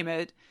 you name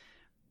it.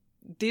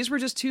 These were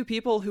just two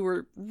people who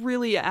were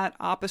really at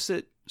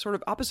opposite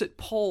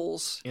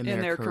poles in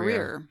their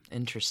career.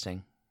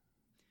 Interesting.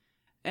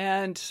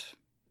 And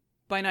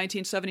by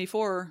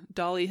 1974,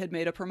 Dolly had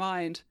made up her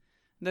mind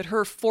that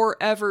her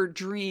forever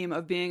dream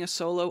of being a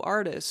solo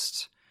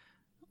artist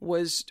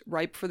was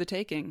ripe for the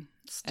taking.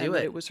 Let's do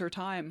it. It was her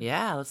time.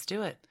 Yeah, let's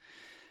do it.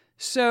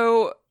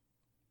 So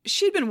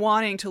she'd been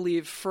wanting to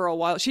leave for a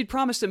while. She'd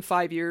promised him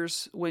 5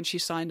 years when she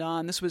signed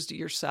on. This was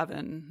year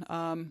 7.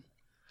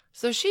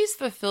 So she's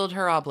fulfilled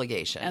her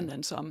obligation. And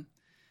then some.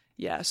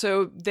 Yeah,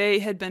 so they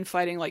had been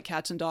fighting like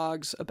cats and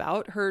dogs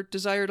about her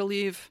desire to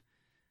leave.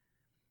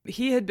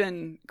 He had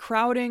been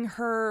crowding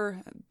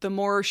her. The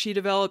more she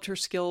developed her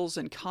skills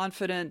and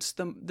confidence,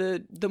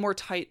 the more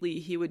tightly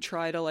he would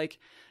try to like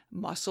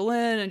muscle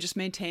in and just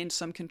maintain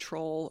some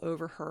control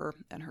over her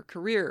and her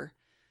career.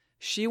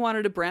 She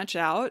wanted to branch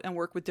out and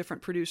work with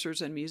different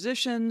producers and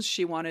musicians.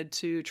 She wanted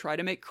to try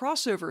to make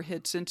crossover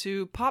hits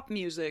into pop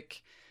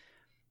music.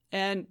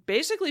 And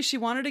basically, she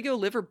wanted to go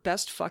live her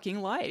best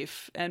fucking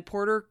life. And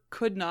Porter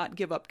could not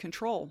give up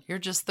control. You're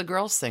just the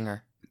girl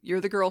singer.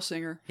 You're the girl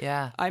singer.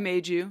 Yeah. I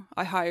made you.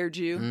 I hired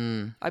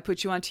you. I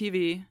put you on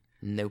TV.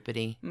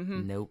 Nopity.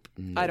 Mm-hmm. Nope.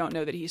 I don't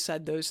know that he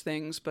said those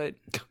things, but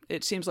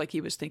it seems like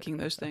he was thinking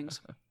those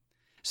things.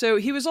 So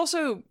he was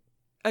also,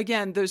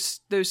 again,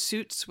 those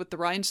suits with the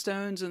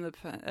rhinestones and oh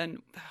my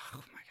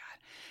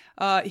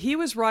God. He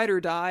was ride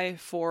or die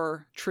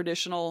for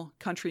traditional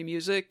country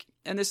music.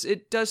 And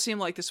it does seem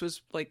like this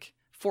was like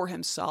for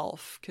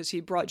himself, because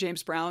he brought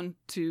James Brown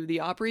to the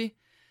Opry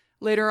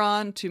later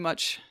on, to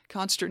much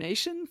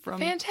consternation from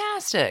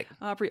fantastic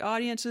Opry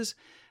audiences.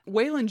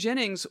 Waylon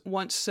Jennings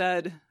once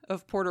said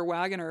of Porter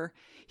Wagoner,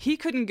 he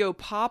couldn't go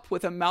pop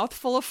with a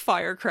mouthful of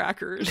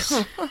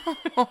firecrackers.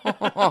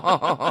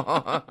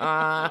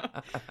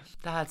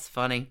 That's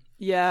funny.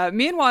 Yeah.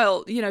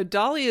 Meanwhile,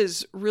 Dolly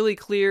is really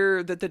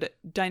clear that the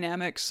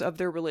dynamics of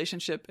their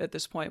relationship at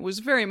this point was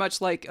very much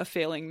like a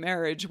failing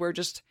marriage, where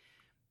just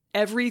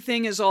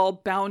everything is all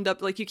bound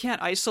up. Like, you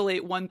can't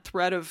isolate one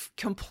thread of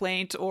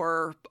complaint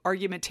or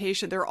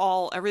argumentation.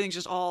 Everything's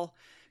just all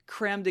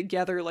crammed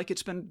together like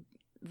it's been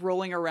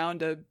rolling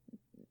around a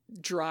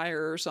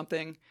dryer or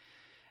something.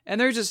 And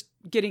they're just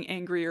getting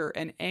angrier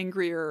and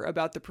angrier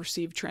about the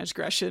perceived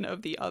transgression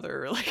of the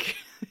other. Like,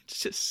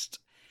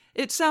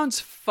 it sounds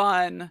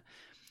fun.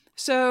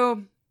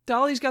 So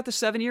Dolly's got the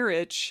 7-year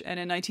itch, and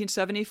in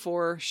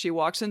 1974, she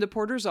walks into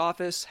Porter's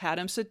office, had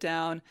him sit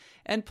down,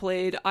 and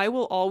played I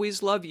Will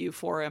Always Love You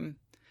for him.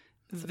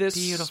 This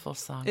beautiful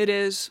song. It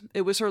is.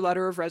 It was her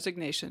letter of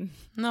resignation.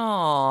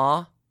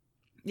 Aww.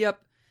 Yep.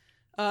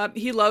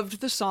 He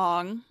loved the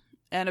song,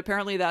 and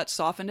apparently that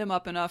softened him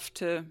up enough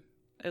to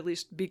at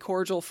least be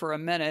cordial for a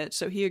minute,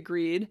 so he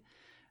agreed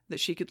that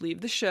she could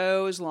leave the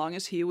show as long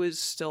as he was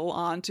still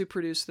on to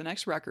produce the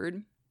next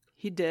record.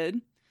 He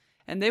did.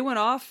 And they went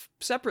off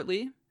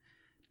separately.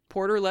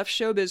 Porter left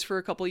showbiz for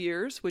a couple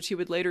years, which he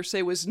would later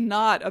say was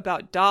not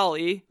about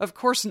Dolly. Of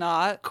course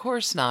not. Of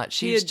course not.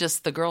 She's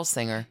just the girl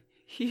singer.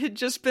 He'd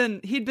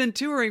been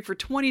touring for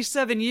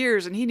 27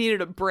 years and he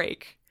needed a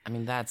break. I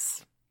mean,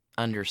 that's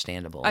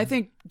understandable. I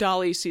think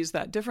Dolly sees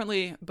that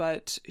differently,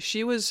 but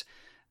she was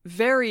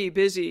very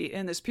busy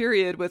in this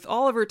period with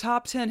all of her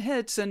top 10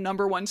 hits and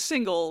 #1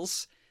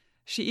 singles.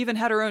 She even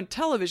had her own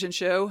television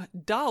show,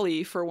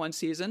 Dolly, for one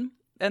season.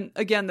 And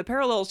again, the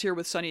parallels here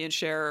with Sonny and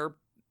Cher are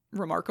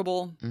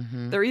remarkable.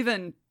 Mm-hmm. They're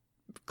even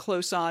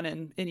close on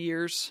in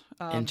years.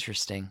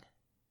 Interesting.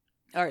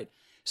 All right.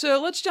 So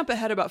let's jump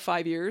ahead about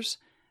 5 years.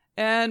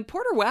 And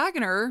Porter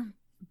Wagoner,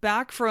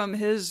 back from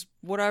his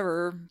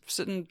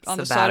sitting on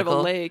the side of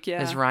a lake. Yeah.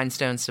 His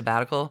rhinestone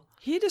sabbatical.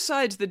 He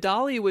decides that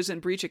Dolly was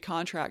in breach of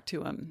contract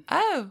to him.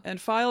 Oh.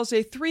 And files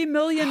a $3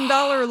 million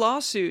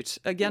lawsuit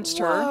against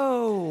her.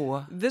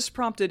 Whoa. This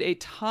prompted a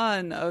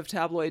ton of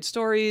tabloid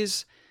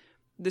stories.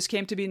 This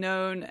came to be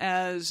known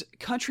as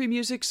country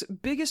music's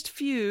biggest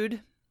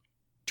feud,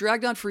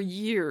 dragged on for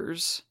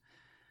years.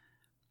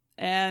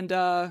 And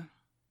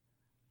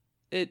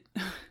it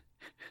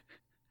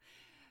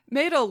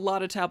made a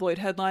lot of tabloid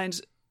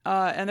headlines,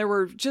 and there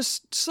were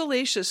just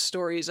salacious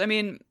stories. I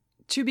mean,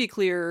 to be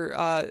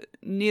clear,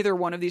 neither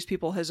one of these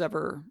people has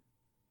ever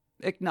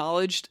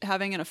acknowledged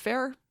having an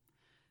affair.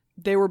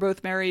 They were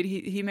both married.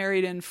 He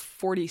married in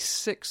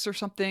 46 or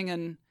something,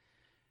 and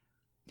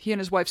he and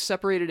his wife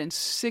separated in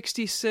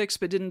 66,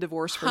 but didn't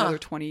divorce for another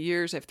 20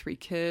 years. They have 3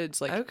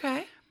 kids.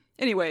 Okay.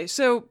 Anyway,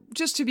 so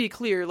just to be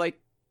clear,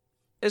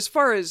 as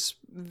far as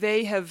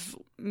they have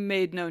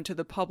made known to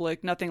the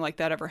public, nothing like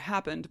that ever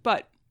happened.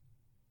 But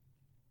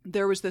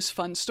there was this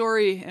fun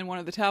story in one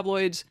of the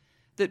tabloids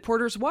that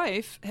Porter's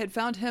wife had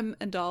found him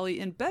and Dolly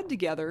in bed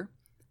together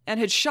and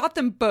had shot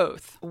them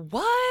both.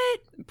 What?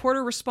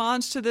 Porter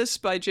responds to this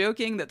by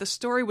joking that the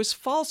story was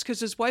false because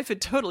his wife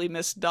had totally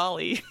missed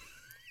Dolly.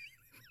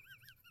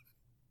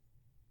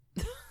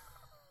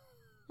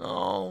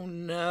 Oh,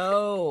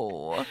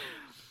 no.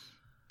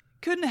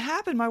 Couldn't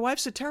happen. My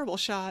wife's a terrible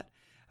shot.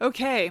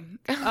 Okay.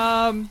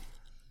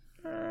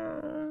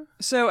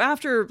 So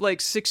after like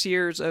 6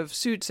 years of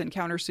suits and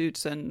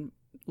countersuits and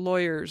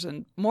lawyers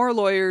and more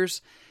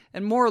lawyers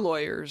and more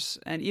lawyers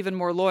and even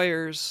more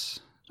lawyers,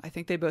 I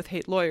think they both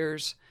hate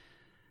lawyers,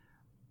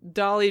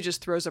 Dolly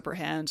just throws up her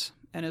hands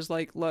and is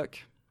like, look,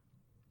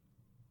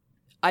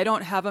 I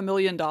don't have $1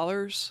 million,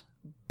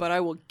 but I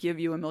will give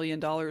you $1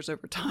 million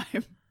over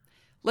time.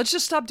 Let's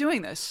just stop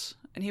doing this.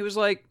 And he was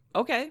like,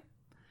 okay.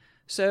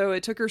 So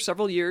it took her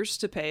several years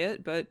to pay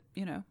it, but,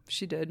 you know,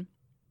 she did.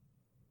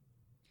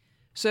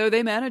 So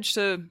they managed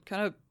to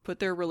kind of put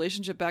their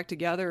relationship back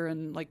together,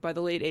 and like by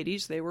the late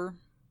 80s, they were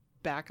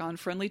back on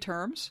friendly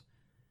terms.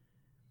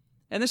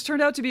 And this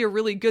turned out to be a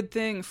really good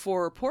thing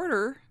for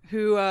Porter,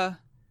 who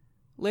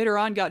later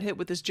on got hit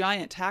with this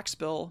giant tax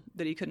bill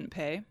that he couldn't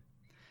pay.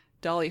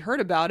 Dolly heard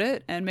about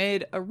it and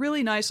made a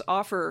really nice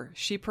offer.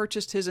 She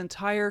purchased his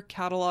entire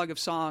catalog of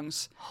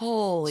songs.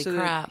 Holy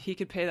crap. That he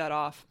could pay that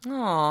off.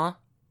 Aw.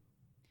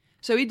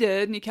 So he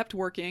did, and he kept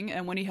working,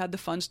 and when he had the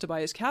funds to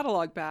buy his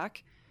catalog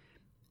back,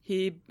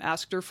 he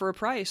asked her for a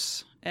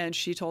price, and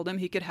she told him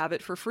he could have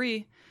it for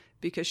free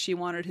because she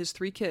wanted his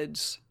 3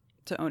 kids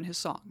to own his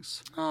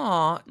songs.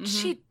 Aw,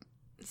 she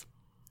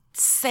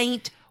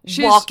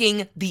She's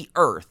walking the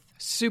earth.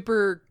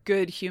 Super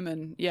good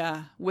human,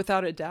 yeah,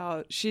 without a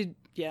doubt. She's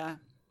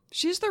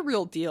the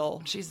real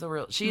deal. She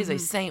is a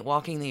saint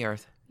walking the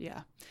earth.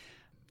 Yeah.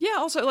 Yeah,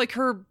 also, like,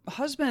 her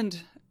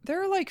husband,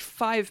 there are like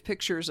 5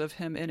 pictures of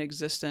him in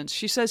existence.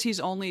 She says he's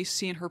only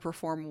seen her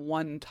perform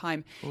 1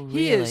 time. Really?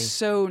 He is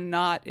so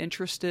not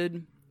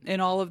interested in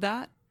all of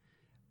that.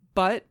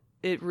 But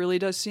it really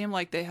does seem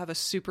like they have a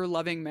super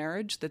loving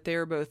marriage that they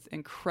are both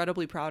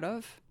incredibly proud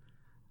of.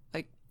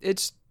 Like,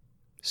 it's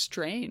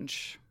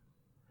strange.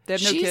 They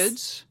have no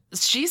kids.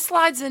 She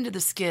slides into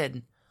the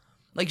skid.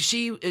 Like,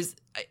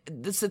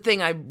 that's the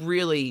thing I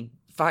really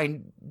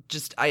find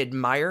I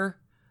admire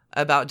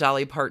about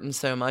Dolly Parton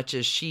so much,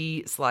 is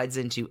she slides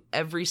into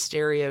every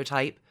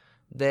stereotype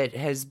that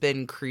has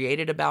been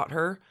created about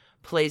her,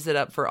 plays it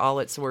up for all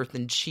it's worth,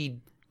 and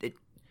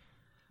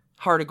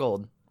heart of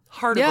gold.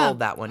 Heart of gold,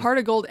 that one. Heart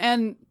of gold,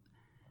 and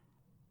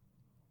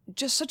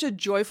just such a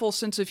joyful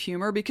sense of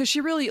humor, because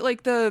she really,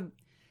 like, the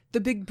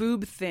big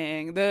boob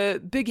thing,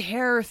 the big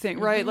hair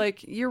thing, right?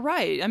 Like, you're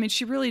right. I mean,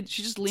 she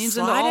just leans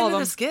into all of them.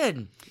 The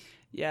skid.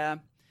 Yeah.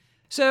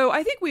 So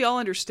I think we all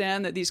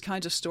understand that these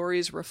kinds of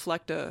stories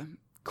reflect a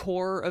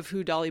core of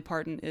who Dolly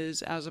Parton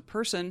is as a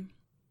person.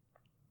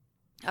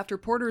 After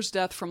Porter's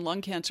death from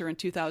lung cancer in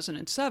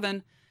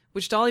 2007,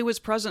 which Dolly was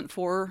present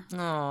for,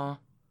 Aww.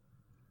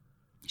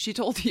 She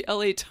told the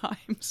LA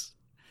Times,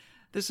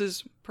 this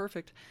is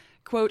perfect,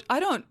 quote, "I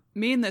don't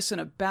mean this in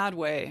a bad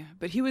way,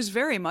 but he was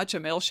very much a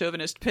male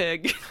chauvinist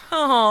pig."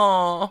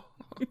 Aww.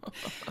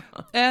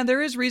 And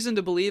there is reason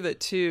to believe it,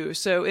 too.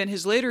 So in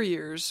his later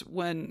years,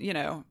 when,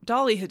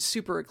 Dolly had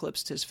super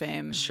eclipsed his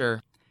fame.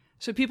 Sure.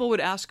 So people would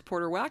ask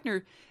Porter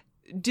Wagoner,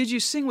 "Did you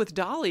sing with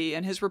Dolly?"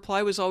 And his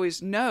reply was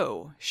always,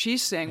 "No, she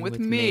sang with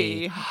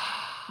me."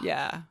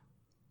 Yeah.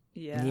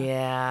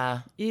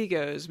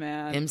 Egos,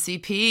 man.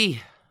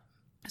 MCP.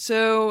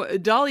 So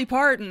Dolly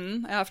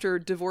Parton, after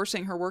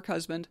divorcing her work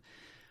husband,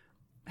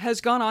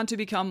 has gone on to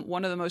become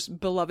one of the most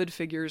beloved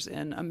figures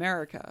in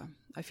America.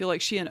 I feel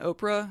like she and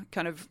Oprah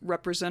kind of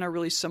represent a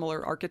really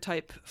similar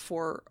archetype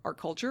for our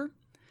culture,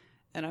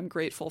 and I'm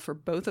grateful for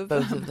both of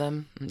them. Both of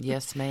them?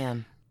 Yes,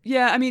 ma'am.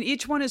 Yeah, I mean,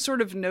 each one is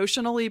sort of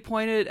notionally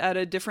pointed at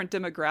a different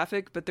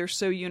demographic, but they're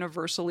so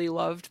universally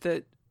loved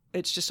that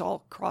it's just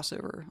all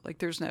crossover. Like,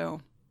 there's no...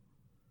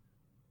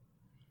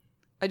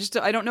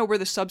 I don't know where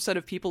the subset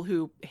of people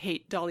who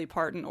hate Dolly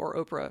Parton or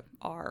Oprah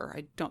are.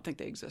 I don't think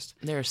they exist.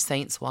 There are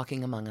saints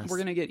walking among us. We're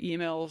going to get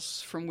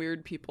emails from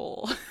weird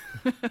people.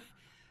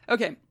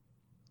 Okay.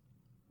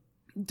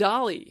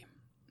 Dolly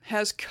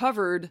has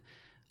covered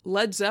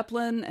Led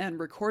Zeppelin and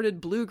recorded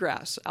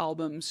bluegrass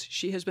albums.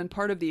 She has been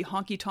part of the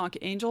Honky Tonk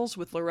Angels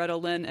with Loretta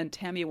Lynn and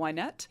Tammy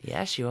Wynette.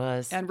 Yeah, she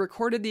was. And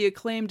recorded the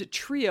acclaimed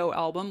Trio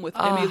album with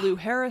Emmylou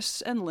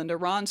Harris and Linda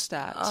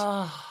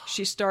Ronstadt.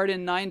 She starred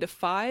in 9 to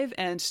 5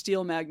 and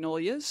Steel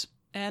Magnolias.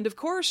 And, of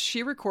course,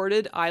 she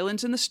recorded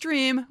Islands in the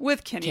Stream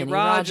with Kenny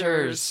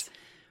Rogers.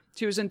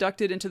 She was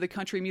inducted into the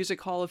Country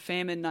Music Hall of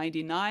Fame in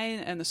 1999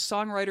 and the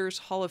Songwriters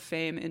Hall of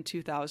Fame in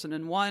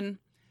 2001.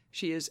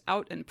 She is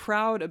out and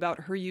proud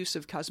about her use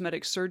of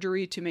cosmetic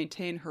surgery to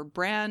maintain her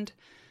brand.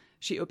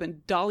 She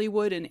opened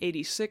Dollywood in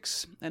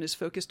 1986 and has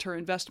focused her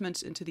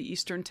investments into the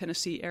Eastern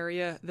Tennessee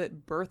area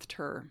that birthed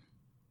her.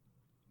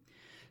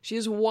 She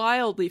is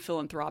wildly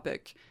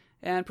philanthropic,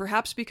 and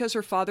perhaps because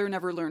her father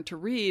never learned to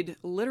read,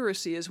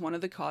 literacy is one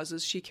of the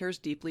causes she cares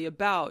deeply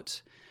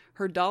about.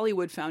 Her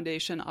Dollywood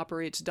Foundation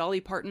operates Dolly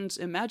Parton's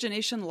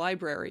Imagination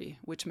Library,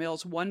 which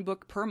mails 1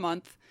 book per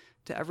month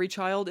to every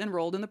child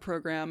enrolled in the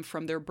program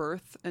from their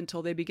birth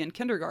until they begin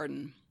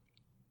kindergarten.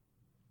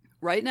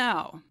 Right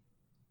now.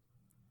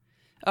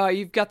 Oh,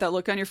 you've got that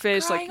look on your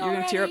face Crying like you're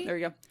going to tear up. There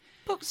you go.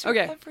 Books for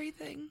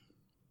everything.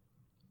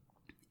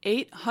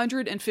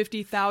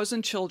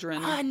 850,000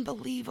 children.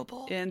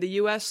 Unbelievable. In the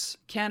US,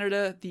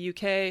 Canada, the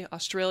UK,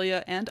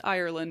 Australia, and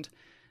Ireland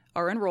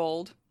are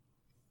enrolled.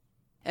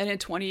 And in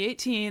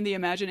 2018, the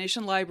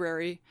Imagination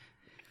Library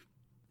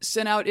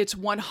sent out its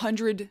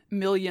 100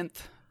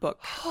 millionth book.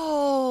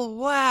 Oh,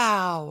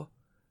 wow.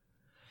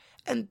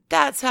 And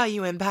that's how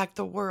you impact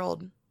the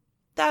world.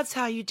 That's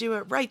how you do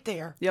it right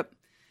there. Yep.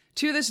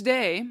 To this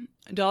day,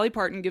 Dolly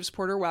Parton gives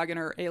Porter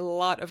Wagoner a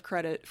lot of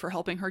credit for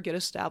helping her get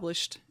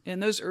established in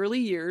those early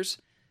years,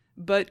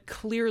 but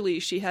clearly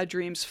she had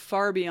dreams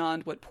far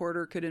beyond what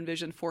Porter could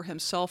envision for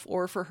himself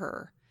or for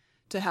her.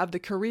 To have the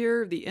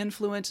career, the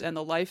influence, and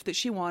the life that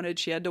she wanted,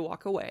 she had to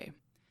walk away.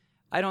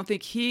 I don't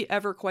think he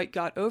ever quite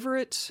got over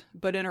it,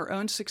 but in her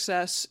own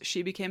success,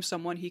 she became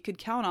someone he could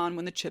count on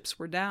when the chips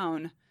were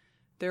down.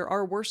 There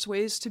are worse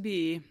ways to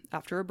be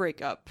after a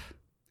breakup.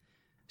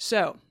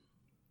 So,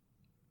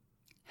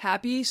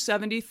 happy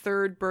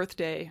 73rd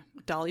birthday,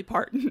 Dolly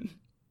Parton.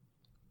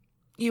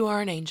 You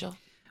are an angel.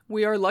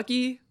 We are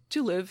lucky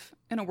to live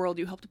in a world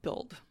you helped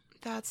build.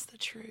 That's the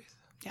truth.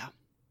 Yeah.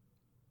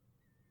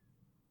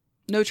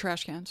 No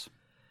trash cans.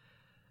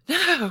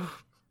 No.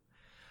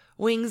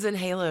 Wings and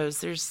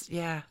halos.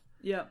 Yeah.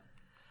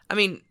 I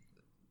mean,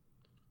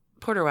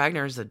 Porter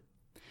Wagoner's a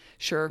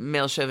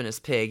male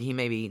chauvinist pig. He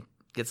maybe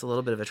gets a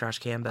little bit of a trash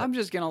can, but I'm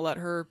just going to let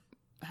her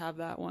have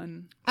that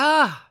one.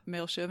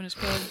 Male chauvinist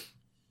pig.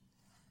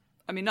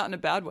 I mean, not in a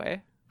bad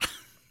way.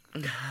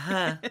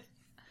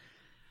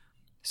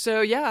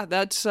 So yeah,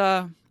 that's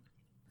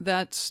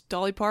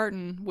Dolly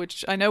Parton,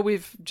 which I know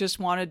we've just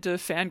wanted to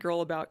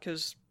fangirl about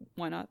because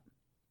why not?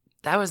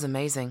 That was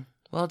amazing.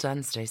 Well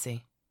done,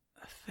 Stacey.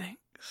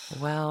 Thanks.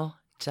 Well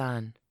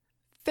done.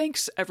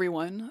 Thanks,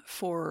 everyone,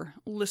 for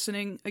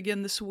listening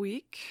again this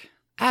week.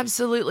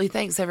 Absolutely.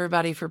 Thanks,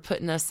 everybody, for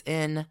putting us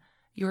in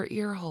your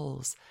ear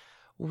holes.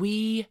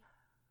 We,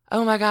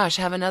 oh my gosh,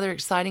 have another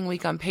exciting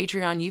week on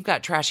Patreon. You've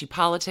got Trashy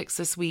Politics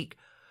this week.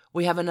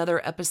 We have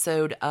another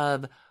episode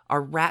of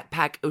our Rat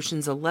Pack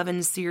Ocean's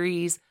 11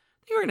 series. I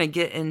think we're going to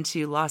get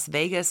into Las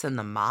Vegas and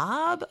the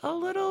mob a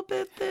little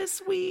bit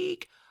this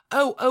week.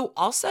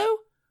 Also,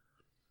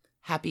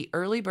 happy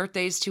early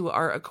birthdays to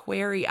our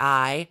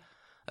Aquarius.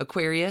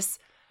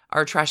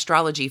 Our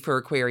Trashtrology for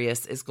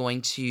Aquarius is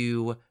going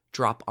to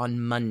drop on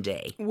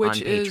Monday on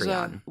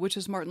Patreon. Which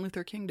is Martin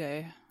Luther King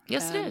Day.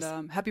 Yes, it is.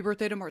 Happy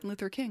birthday to Martin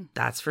Luther King.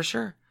 That's for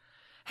sure.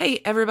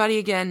 Hey, everybody,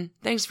 again,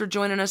 thanks for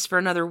joining us for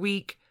another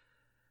week.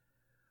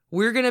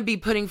 We're going to be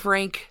putting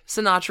Frank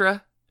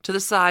Sinatra to the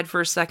side for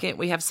a second.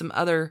 We have some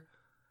other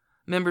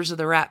members of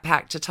the Rat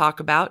Pack to talk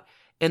about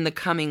in the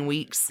coming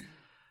weeks.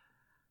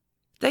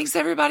 Thanks,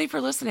 everybody,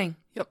 for listening.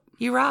 Yep.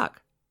 You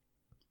rock.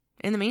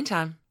 In the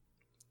meantime,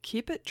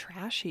 keep it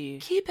trashy.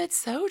 Keep it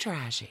so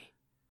trashy.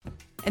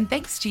 And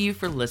thanks to you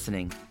for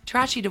listening.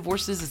 Trashy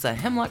Divorces is a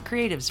Hemlock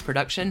Creatives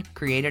production,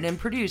 created and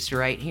produced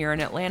right here in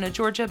Atlanta,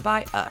 Georgia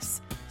by us,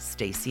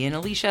 Stacey and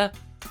Alicia,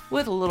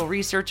 with a little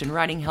research and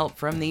writing help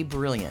from the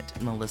brilliant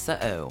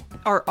Melissa O.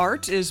 Our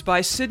art is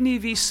by Sydney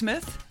V.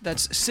 Smith.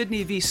 That's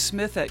Sydney V.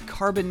 Smith at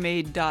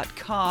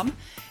carbonmade.com.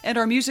 And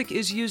our music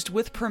is used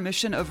with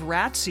permission of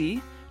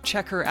Ratsy.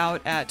 Check her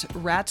out at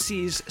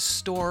Ratsy's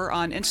store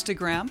on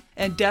Instagram,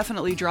 and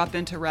definitely drop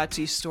into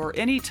Ratsy's store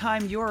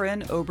anytime you're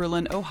in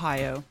Oberlin,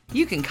 Ohio.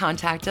 You can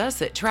contact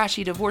us at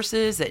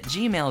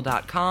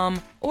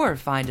trashydivorces@gmail.com or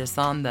find us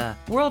on the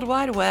World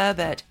Wide Web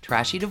at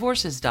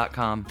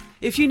trashydivorces.com.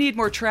 If you need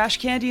more trash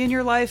candy in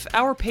your life,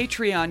 our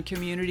Patreon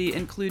community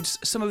includes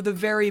some of the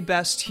very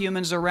best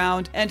humans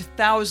around and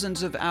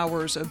thousands of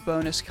hours of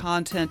bonus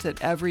content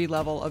at every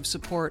level of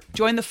support.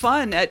 Join the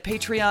fun at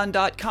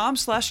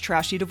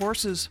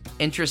patreon.com/trashydivorces.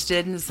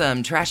 Interested in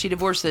some Trashy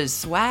Divorces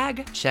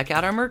swag? Check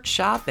out our merch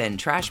shop and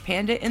Trash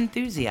Panda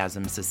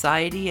Enthusiasm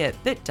Society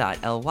at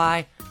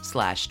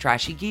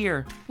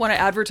bit.ly/trashygear. Want to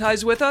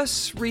advertise with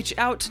us? Reach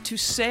out to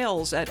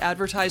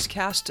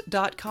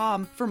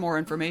sales@advertisecast.com for more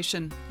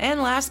information.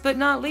 And last but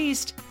not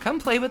least, come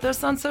play with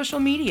us on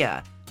social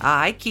media.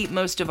 I keep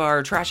most of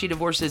our Trashy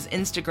Divorces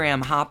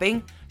Instagram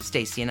hopping.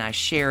 Stacey and I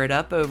share it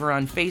up over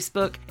on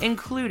Facebook,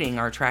 including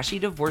our Trashy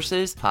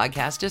Divorces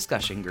podcast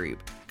discussion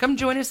group. Come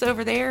join us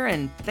over there,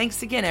 and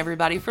thanks again,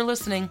 everybody, for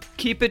listening.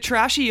 Keep it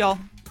trashy, y'all.